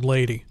 and an old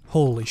lady.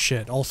 Holy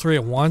shit. All three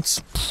at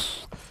once?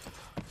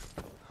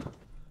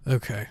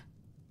 Okay.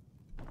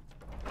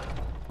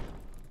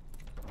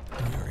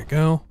 There we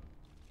go.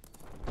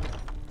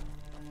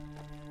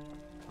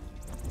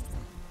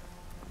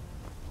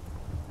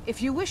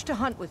 If you wish to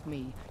hunt with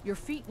me, your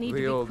feet need to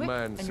be The old quick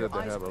man and said your to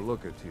eyes have a quick.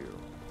 look at you.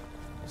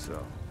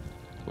 So,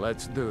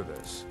 let's do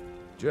this.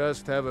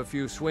 Just have a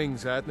few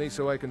swings at me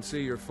so I can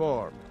see your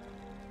form.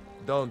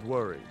 Don't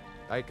worry,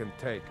 I can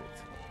take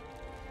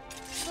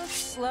it. Looks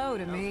slow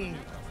to me.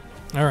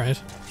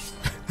 Alright.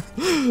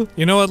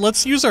 You know what?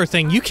 Let's use our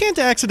thing. You can't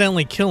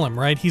accidentally kill him,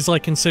 right? He's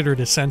like considered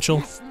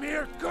essential.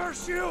 Smear,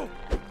 curse you!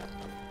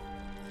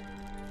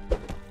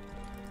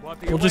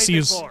 We'll just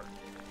use...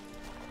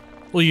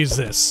 We'll use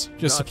this,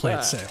 just to Not play it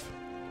bad. safe.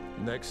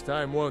 Next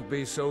time won't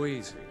be so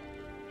easy.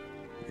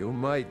 You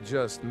might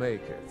just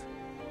make it.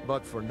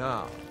 But for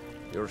now,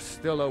 you're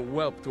still a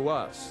whelp to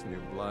us,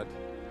 new blood.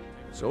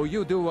 So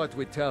you do what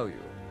we tell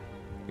you.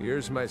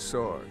 Here's my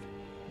sword.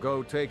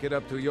 Go take it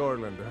up to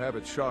Yorland to have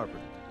it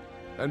sharpened.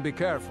 And be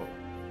careful.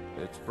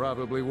 It's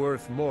probably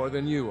worth more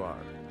than you are.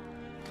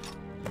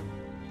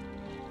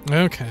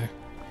 Okay.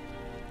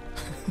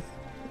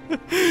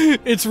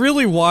 It's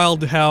really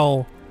wild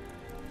how,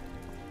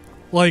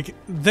 like,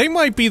 they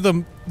might be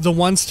the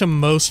ones to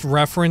most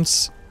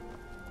reference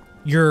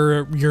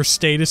your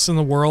status in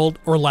the world,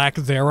 or lack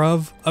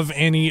thereof, of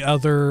any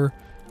other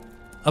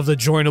of the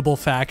joinable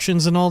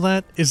factions and all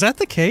that. Is that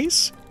the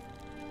case?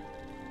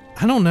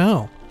 I don't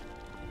know.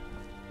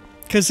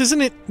 Because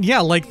isn't it, yeah,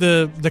 like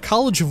the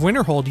College of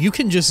Winterhold, you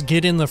can just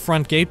get in the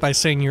front gate by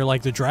saying you're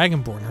like the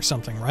Dragonborn or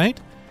something, right?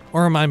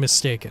 Or am I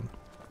mistaken?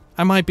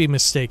 I might be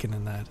mistaken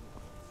in that.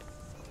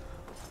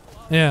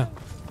 Yeah.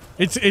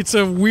 It's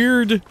a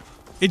weird,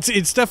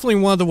 it's definitely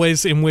one of the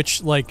ways in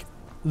which, like,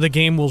 the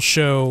game will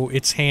show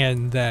its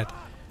hand that,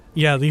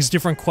 yeah, these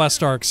different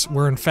quest arcs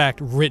were in fact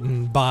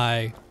written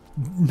by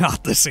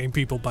not the same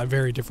people, by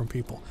very different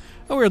people.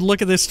 Oh, weird,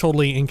 look at this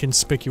totally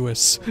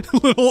inconspicuous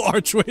little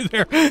archway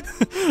there.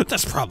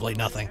 That's probably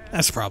nothing.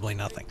 That's probably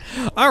nothing.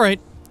 Alright,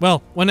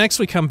 well, when next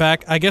we come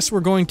back, I guess we're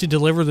going to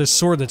deliver this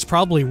sword that's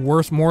probably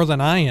worth more than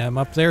I am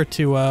up there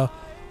to,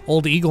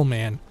 old Eagle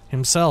Man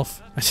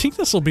himself. I think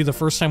this will be the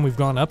first time we've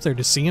gone up there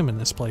to see him in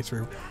this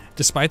playthrough,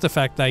 despite the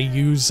fact that I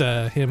use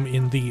him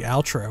in the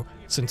outro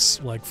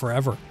since, like,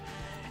 forever.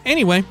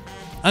 Anyway,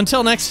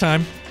 until next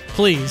time,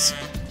 please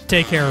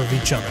take care of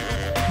each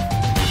other.